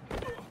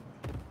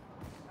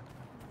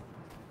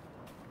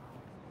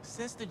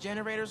 Since the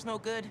generator's no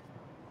good,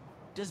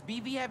 does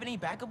BV have any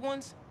backup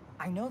ones?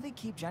 I know they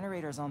keep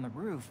generators on the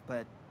roof,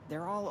 but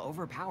they're all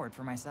overpowered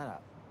for my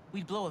setup.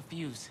 We'd blow a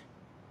fuse.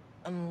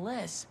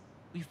 Unless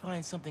we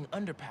find something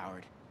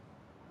underpowered.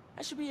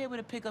 I should be able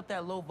to pick up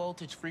that low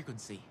voltage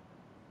frequency.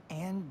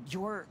 And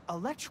your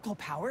electrical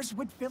powers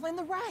would fill in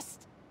the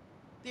rest.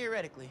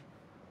 Theoretically.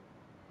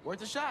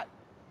 Worth a shot.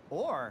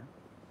 Or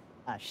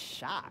a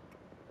shock.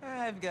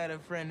 I've got a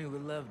friend who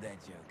would love that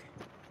joke.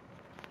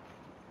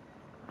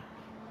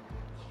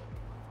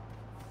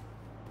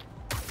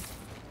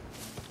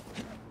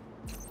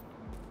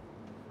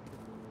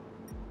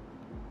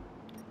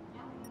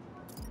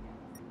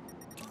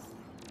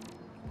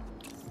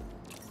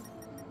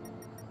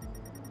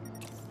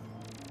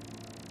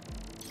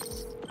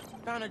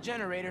 Found a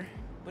generator,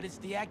 but it's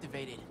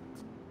deactivated.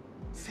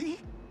 See?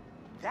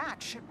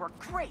 That should work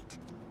great.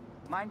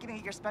 Mind giving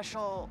it your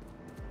special...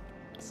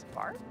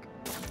 spark?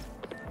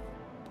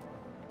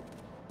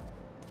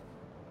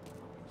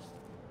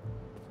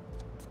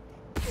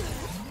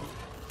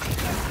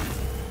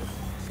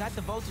 Got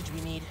the voltage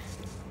we need.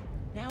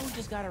 Now we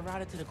just gotta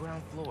route it to the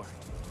ground floor.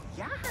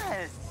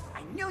 Yes!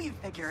 I knew you'd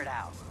figure it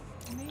out.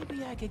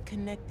 Maybe I could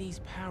connect these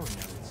power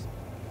nodes.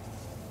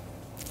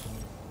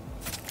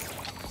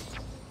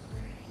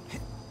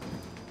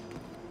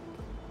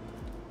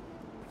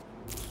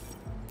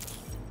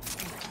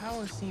 The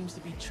power seems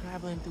to be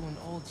traveling through an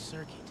old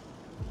circuit.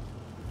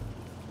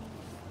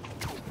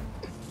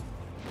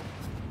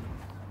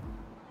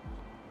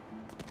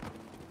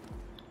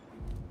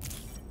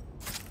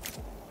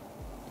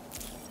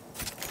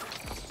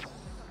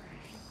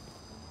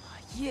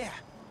 Yeah.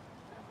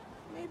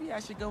 Maybe I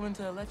should go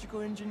into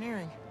electrical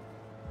engineering.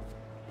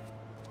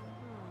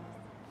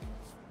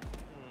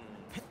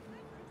 Good,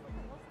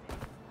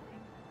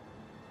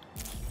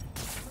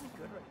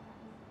 right?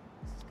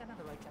 This is kind of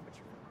the right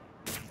temperature.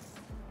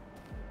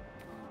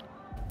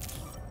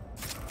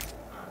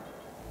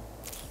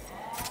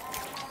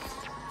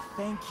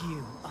 Thank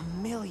you, a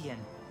million.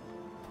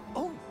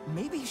 Oh,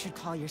 maybe you should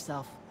call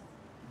yourself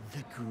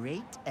the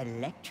Great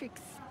Electric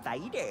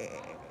Spider.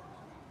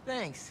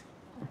 Thanks.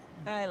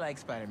 I like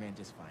Spider-Man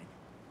just fine.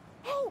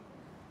 Oh!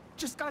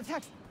 Just got a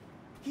text.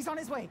 He's on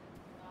his way.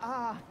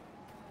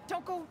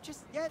 Don't go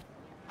just yet.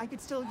 I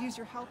could still use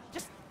your help.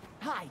 Just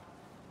hi.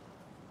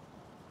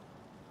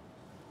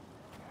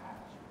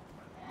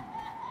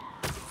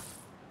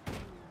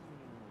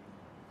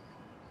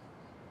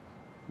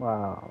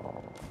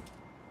 Wow.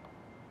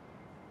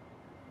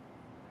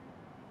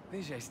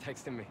 Vijay's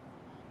texting me.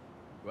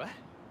 What?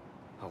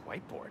 A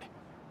whiteboard?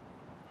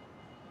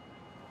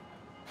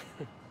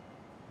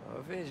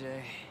 Oh,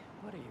 Vijay,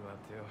 what are you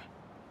up to?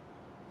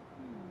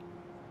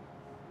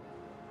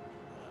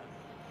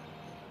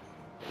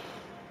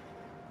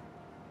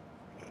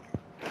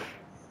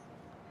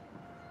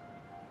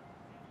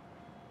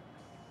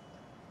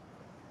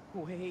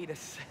 Wait a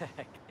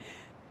sec.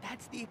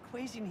 That's the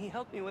equation he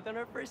helped me with on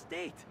our first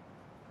date.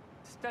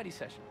 Study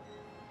session.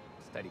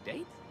 Study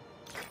date?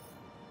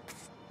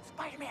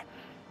 Spider-Man,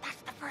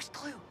 that's the first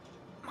clue.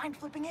 Mind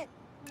flipping it?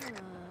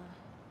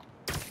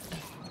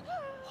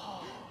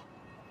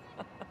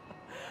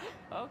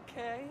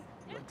 Okay,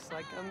 looks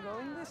like I'm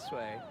going this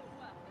way.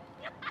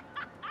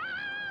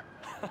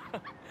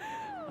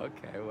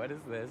 Okay, what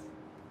is this?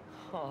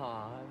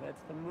 Aw,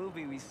 that's the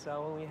movie we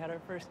saw when we had our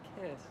first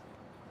kiss.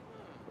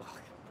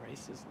 Look,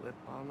 braces, lip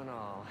balm and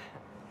all.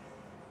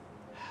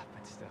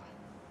 But still,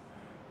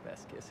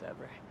 best kiss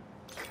ever.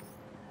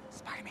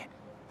 Spider-Man,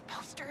 the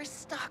poster is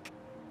stuck.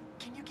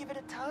 Can you give it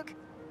a tug?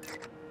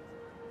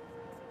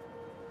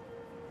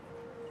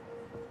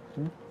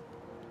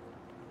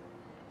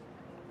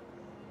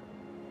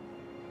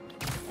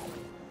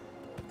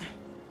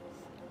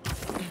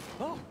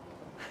 Oh!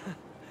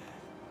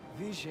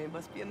 Vijay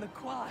must be in the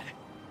quad.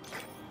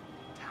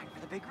 Time for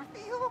the big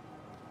reveal.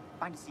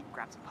 Find a seat and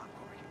grab some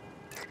popcorn.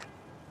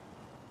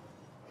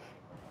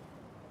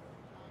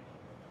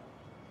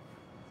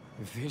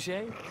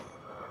 Vijay?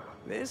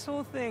 This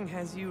whole thing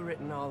has you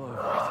written all over it.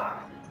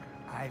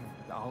 I've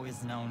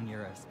always known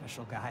you're a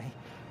special guy.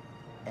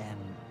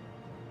 And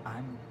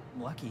I'm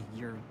lucky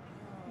you're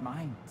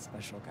my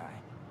special guy.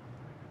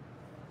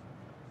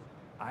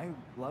 I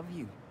love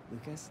you,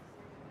 Lucas.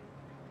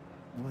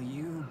 Will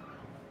you...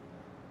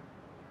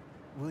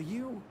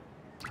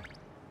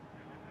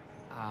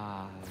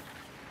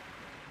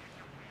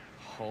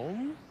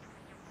 Home?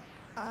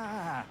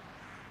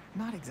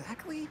 Not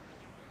exactly.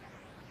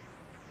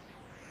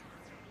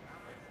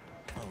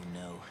 Oh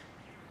no.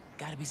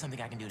 Gotta be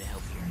something I can do to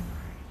help here.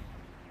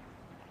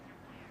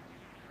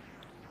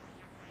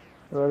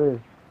 What is?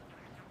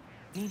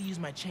 Need to use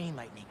my chain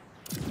lightning.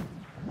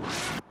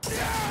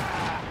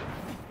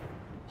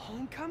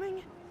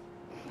 Homecoming?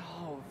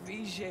 Oh,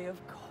 Vijay, of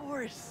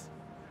course.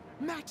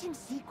 Matching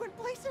sequin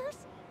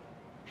blazers?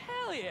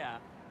 Hell yeah.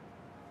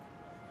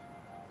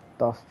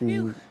 Dusty.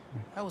 Phew,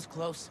 that was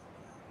close.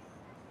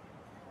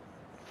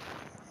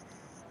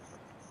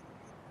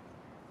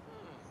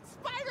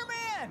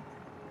 Spider-Man!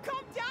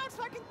 Come down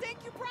so I can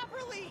thank you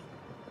properly!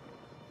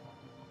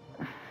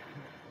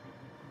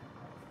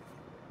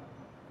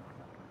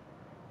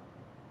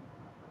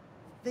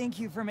 Thank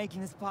you for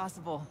making this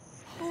possible.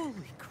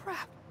 Holy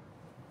crap.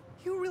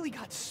 You really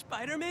got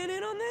Spider-Man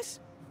in on this?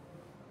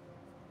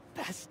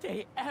 Best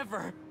day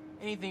ever.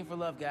 Anything for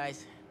love,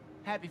 guys.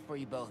 Happy for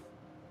you both.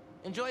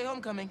 Enjoy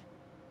homecoming.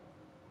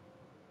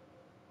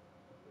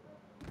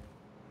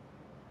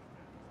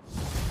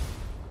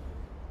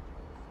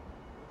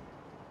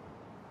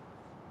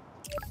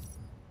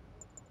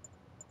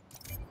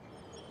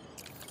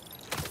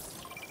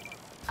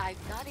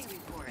 I've got a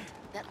report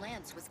that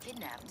Lance was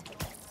kidnapped.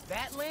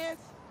 That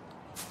Lance?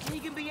 He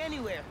can be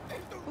anywhere.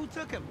 Who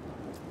took him?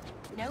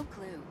 No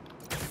clue.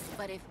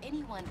 But if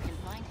anyone can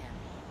find him,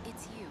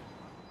 it's you.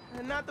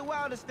 Not the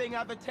wildest thing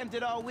I've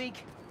attempted all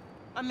week.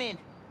 I'm in.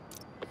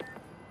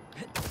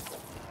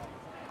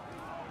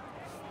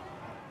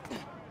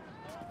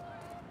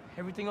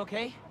 Everything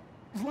okay?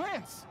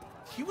 Lance!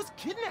 He was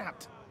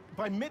kidnapped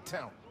by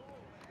Midtown.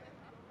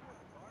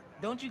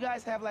 Don't you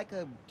guys have like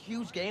a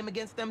huge game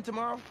against them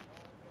tomorrow?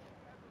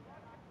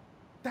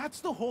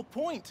 That's the whole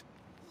point.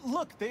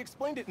 Look, they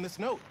explained it in this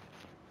note.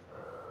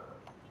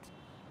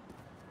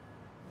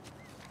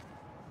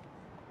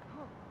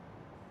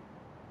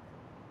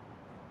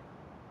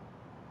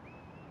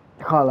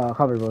 I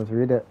can't be able to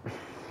read it.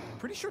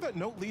 Pretty sure that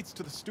note leads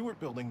to the Stewart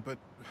building, but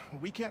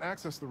we can't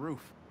access the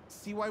roof.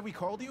 See why we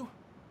called you?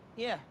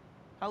 Yeah,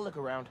 I'll look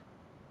around.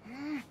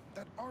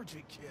 That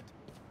RJ kid.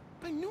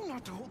 I knew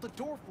not to hold the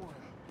door for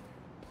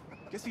him.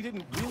 Guess he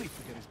didn't really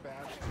forget his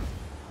badge.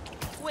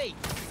 Wait,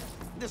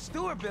 the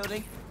Stewart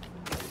building?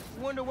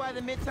 Wonder why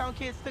the Midtown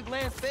kids took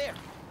Lance there.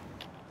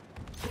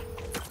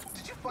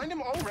 Did you find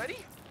him already?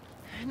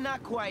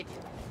 Not quite,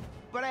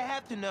 but I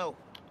have to know.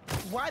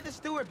 Why the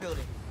Stewart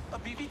building? A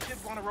BB kid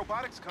won a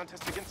robotics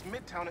contest against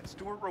Midtown at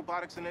Stewart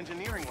Robotics and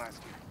Engineering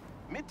last year.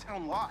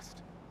 Midtown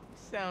lost.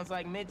 Sounds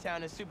like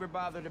Midtown is super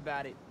bothered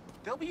about it.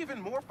 They'll be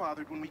even more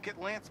bothered when we get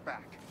Lance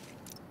back.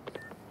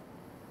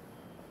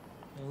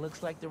 It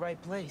looks like the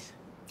right place.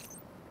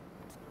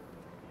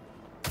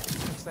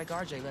 Looks like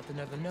RJ left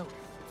another note.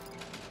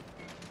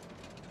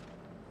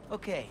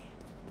 Okay.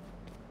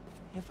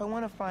 If I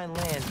want to find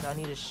Lance, I'll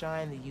need to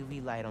shine the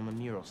UV light on the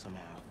mural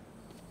somehow.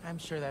 I'm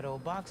sure that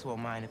old box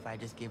won't mind if I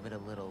just give it a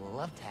little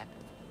love tap.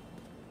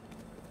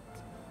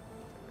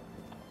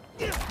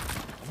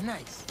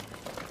 Nice.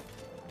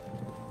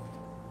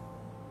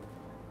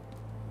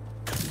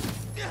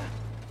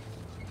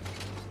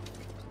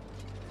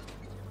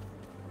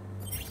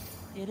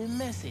 Hidden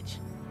message.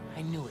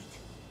 I knew it.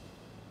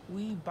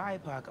 We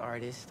BIPOC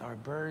artists are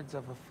birds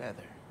of a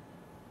feather.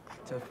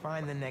 To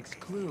find the next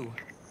clue,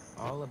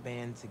 all a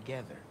band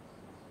together.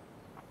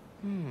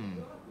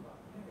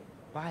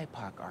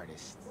 BIPOC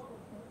artists.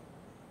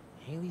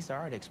 Haley's the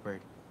art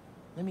expert.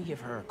 Let me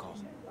give her a call.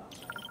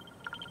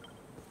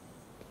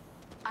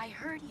 I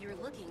heard you're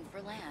looking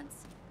for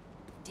Lance.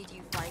 Did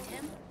you find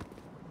him?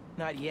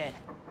 Not yet.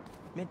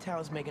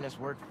 Midtown's making us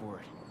work for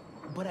it.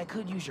 But I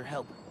could use your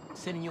help.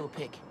 Sending you a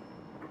pic.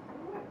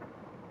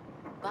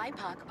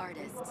 BIPOC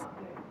artists.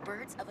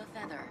 Birds of a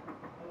feather.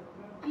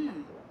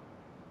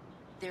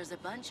 There's a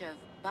bunch of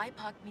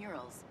BIPOC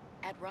murals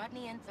at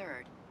Rodney and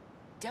 3rd.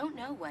 Don't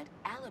know what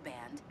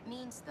Alaband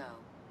means, though.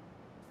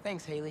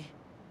 Thanks, Haley.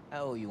 I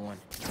owe you one.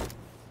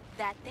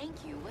 That thank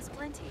you was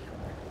plenty.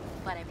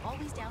 But I'm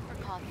always down for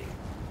coffee.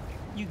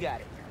 You got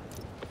it.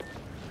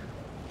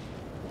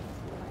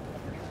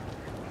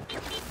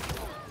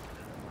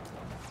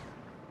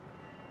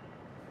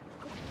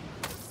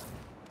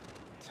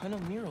 Ton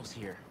of murals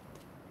here.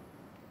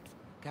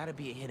 Gotta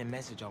be a hidden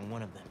message on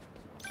one of them.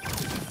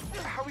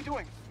 How are we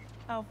doing?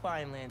 I'll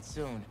find land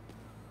soon.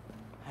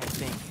 I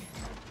think.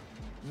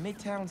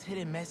 Midtown's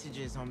hidden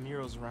messages on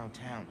murals around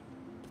town.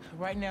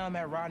 Right now I'm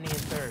at Rodney and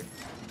 3rd,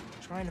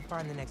 trying to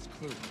find the next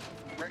clue.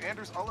 Where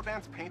Anders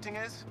Ullaband's painting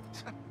is?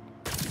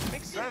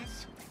 Makes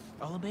sense.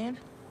 Ullaband?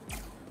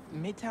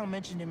 Midtown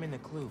mentioned him in the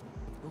clue.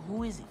 But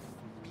who is he?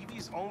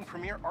 PB's own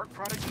premier art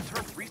prodigy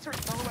turned research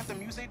fellow at the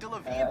Musée de la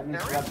Vie in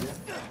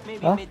Paris? Maybe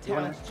Huh?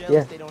 Midtown's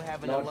jealous they don't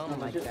have an alum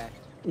like that.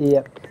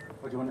 Yep.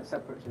 Or do you want it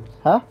separate chips?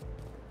 Huh?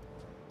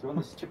 Do you want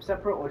this chip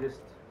separate or just...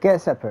 Get it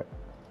separate.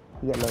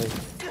 You get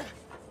loads.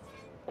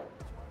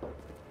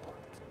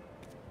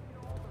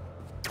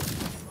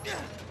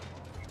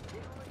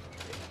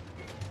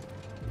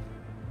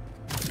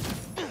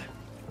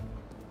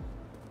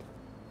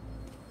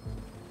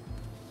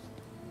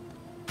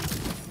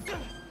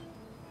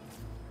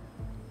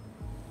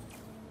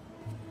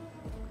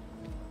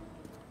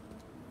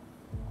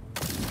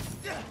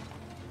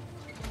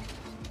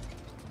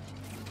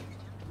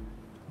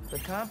 The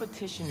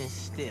competition is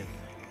stiff,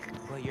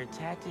 but your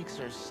tactics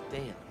are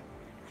stale.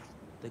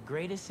 The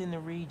greatest in the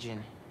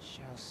region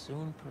shall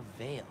soon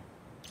prevail.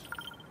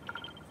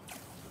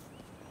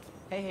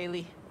 Hey,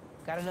 Haley.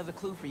 Got another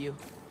clue for you.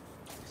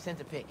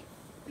 Sent a pic.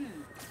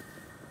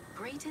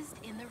 Greatest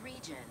in the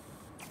region.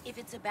 If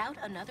it's about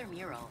another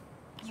mural,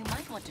 you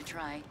might want to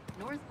try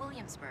North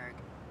Williamsburg.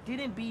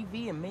 Didn't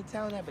BV and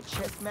Midtown have a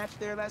chess match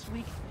there last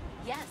week?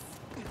 Yes.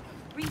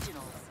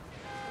 Regionals.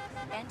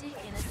 Ended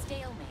in a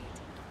stalemate.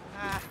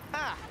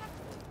 Aha!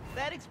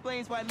 That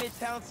explains why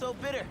Midtown's so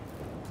bitter.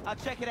 I'll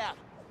check it out.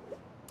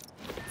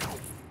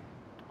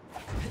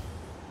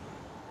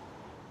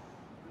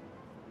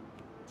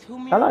 Two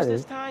I murals like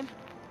this this. time?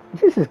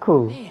 This is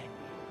cool. Man,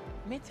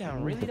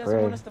 Midtown really This is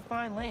doesn't want great. us to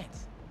find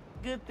Lance.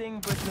 Good thing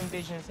Brooklyn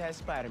Visions has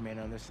Spider-Man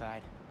on their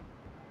side.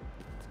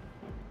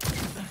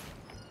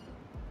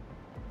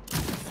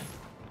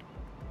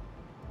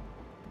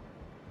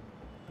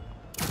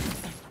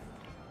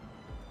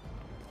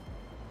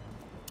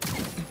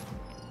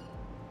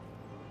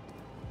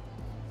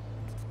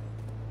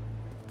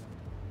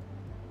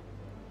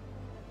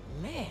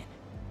 Man,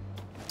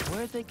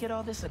 where'd they get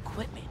all this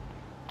equipment?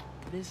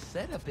 This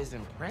setup is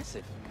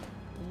impressive.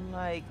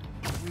 Like,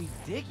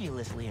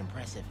 ridiculously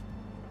impressive.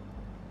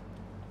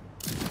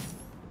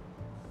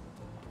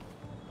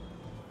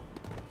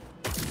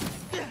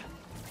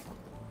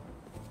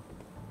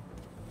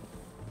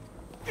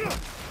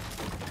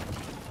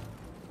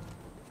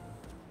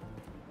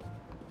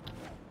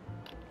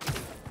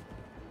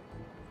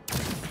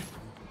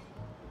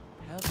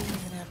 How do you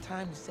even have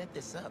time to set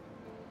this up?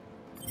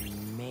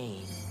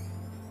 Main.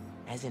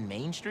 As in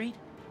Main Street?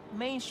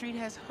 Main Street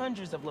has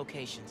hundreds of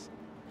locations.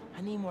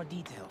 I need more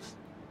details.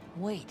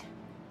 Wait.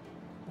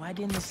 Why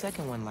didn't the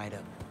second one light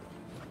up?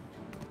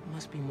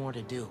 Must be more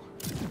to do.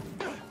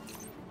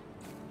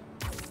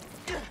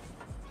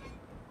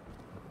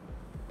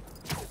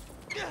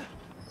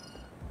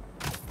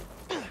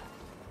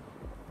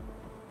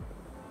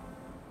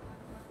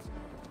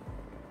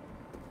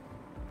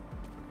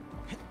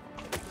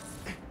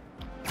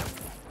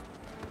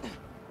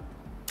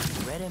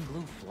 Red and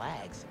blue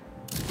flags.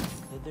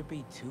 Could there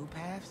be two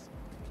paths?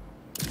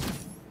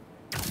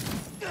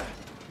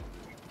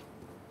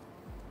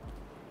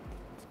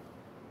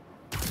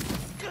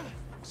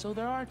 So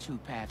there are two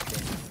paths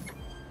then.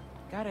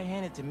 Gotta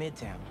hand it to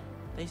Midtown.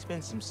 They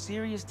spent some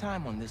serious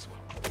time on this one.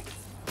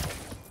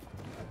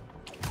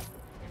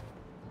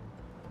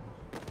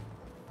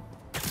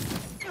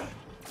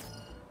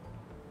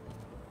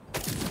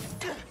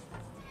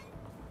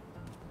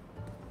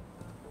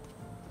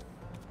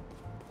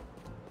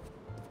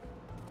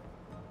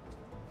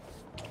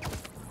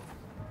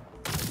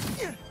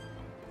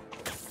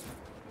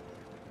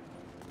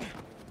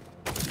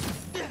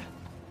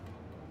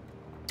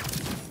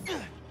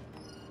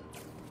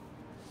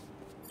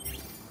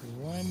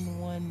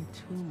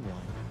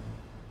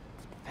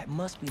 That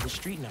must be the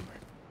street number.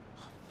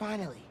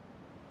 Finally.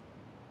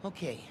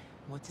 Okay,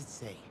 what's it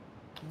say?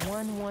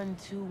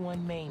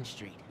 1121 Main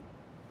Street.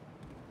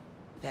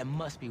 That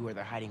must be where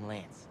they're hiding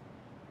Lance.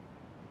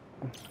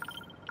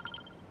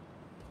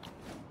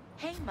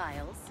 Hey,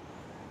 Miles.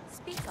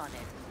 Speak on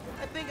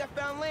it. I think I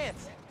found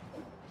Lance.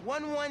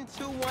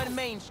 1121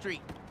 Main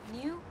Street.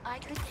 Knew I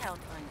could count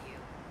on you.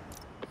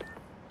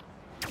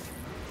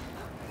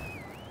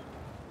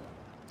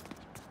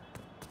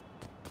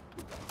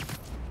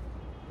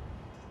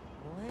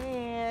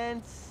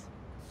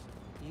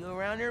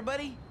 corner,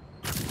 buddy?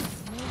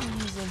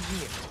 Maybe he's in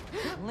here.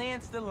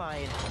 Lance the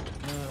Lion.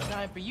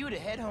 Time for you to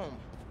head home.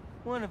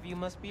 One of you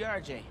must be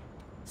RJ.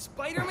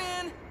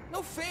 Spider-Man?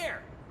 No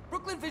fair!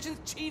 Brooklyn Vision's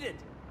cheated.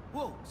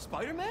 Whoa,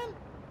 Spider-Man?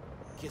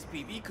 Guess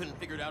PB couldn't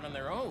figure it out on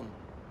their own.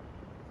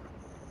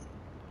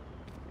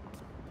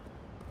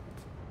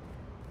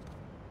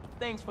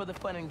 Thanks for the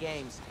fun and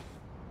games,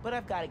 but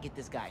I've got to get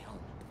this guy home.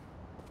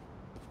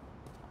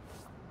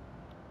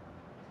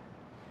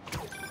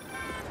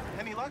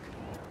 Any luck?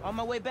 On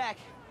my way back,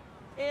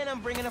 and I'm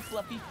bringing a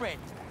fluffy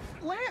friend.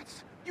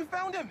 Lance! You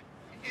found him!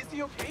 Is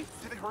he okay?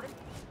 Did they hurt him?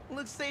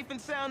 Looks safe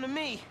and sound to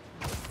me.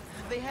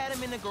 They had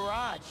him in the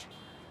garage.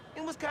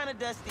 It was kind of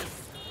dusty.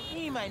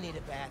 He might need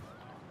a bath.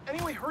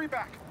 Anyway, hurry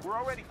back. We're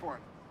all ready for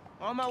him.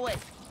 On my way.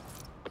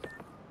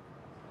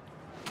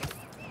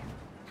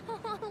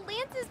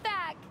 Lance is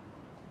back!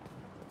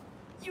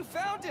 You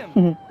found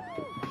him!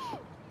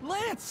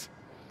 Lance!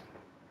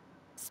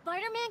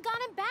 Spider-Man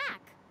got him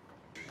back!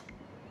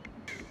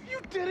 You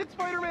did it,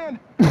 Spider-Man!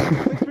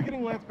 Thanks for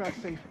getting Lance back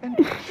safe, and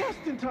just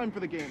in time for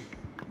the game.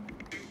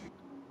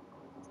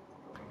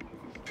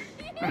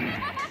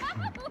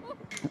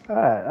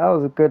 Alright, that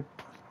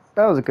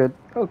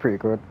was pretty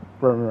good.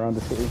 Roaming around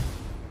the city.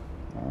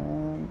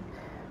 And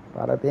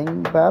bada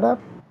bing, bada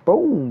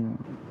boom.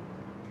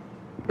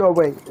 Oh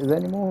wait, is there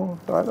any more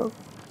dialogue?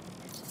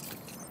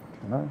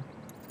 No.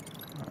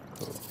 Alright,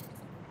 cool.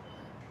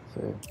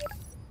 So,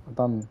 I'm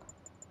done.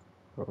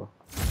 Cool.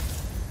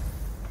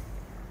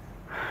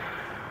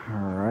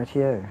 Alright,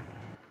 yeah.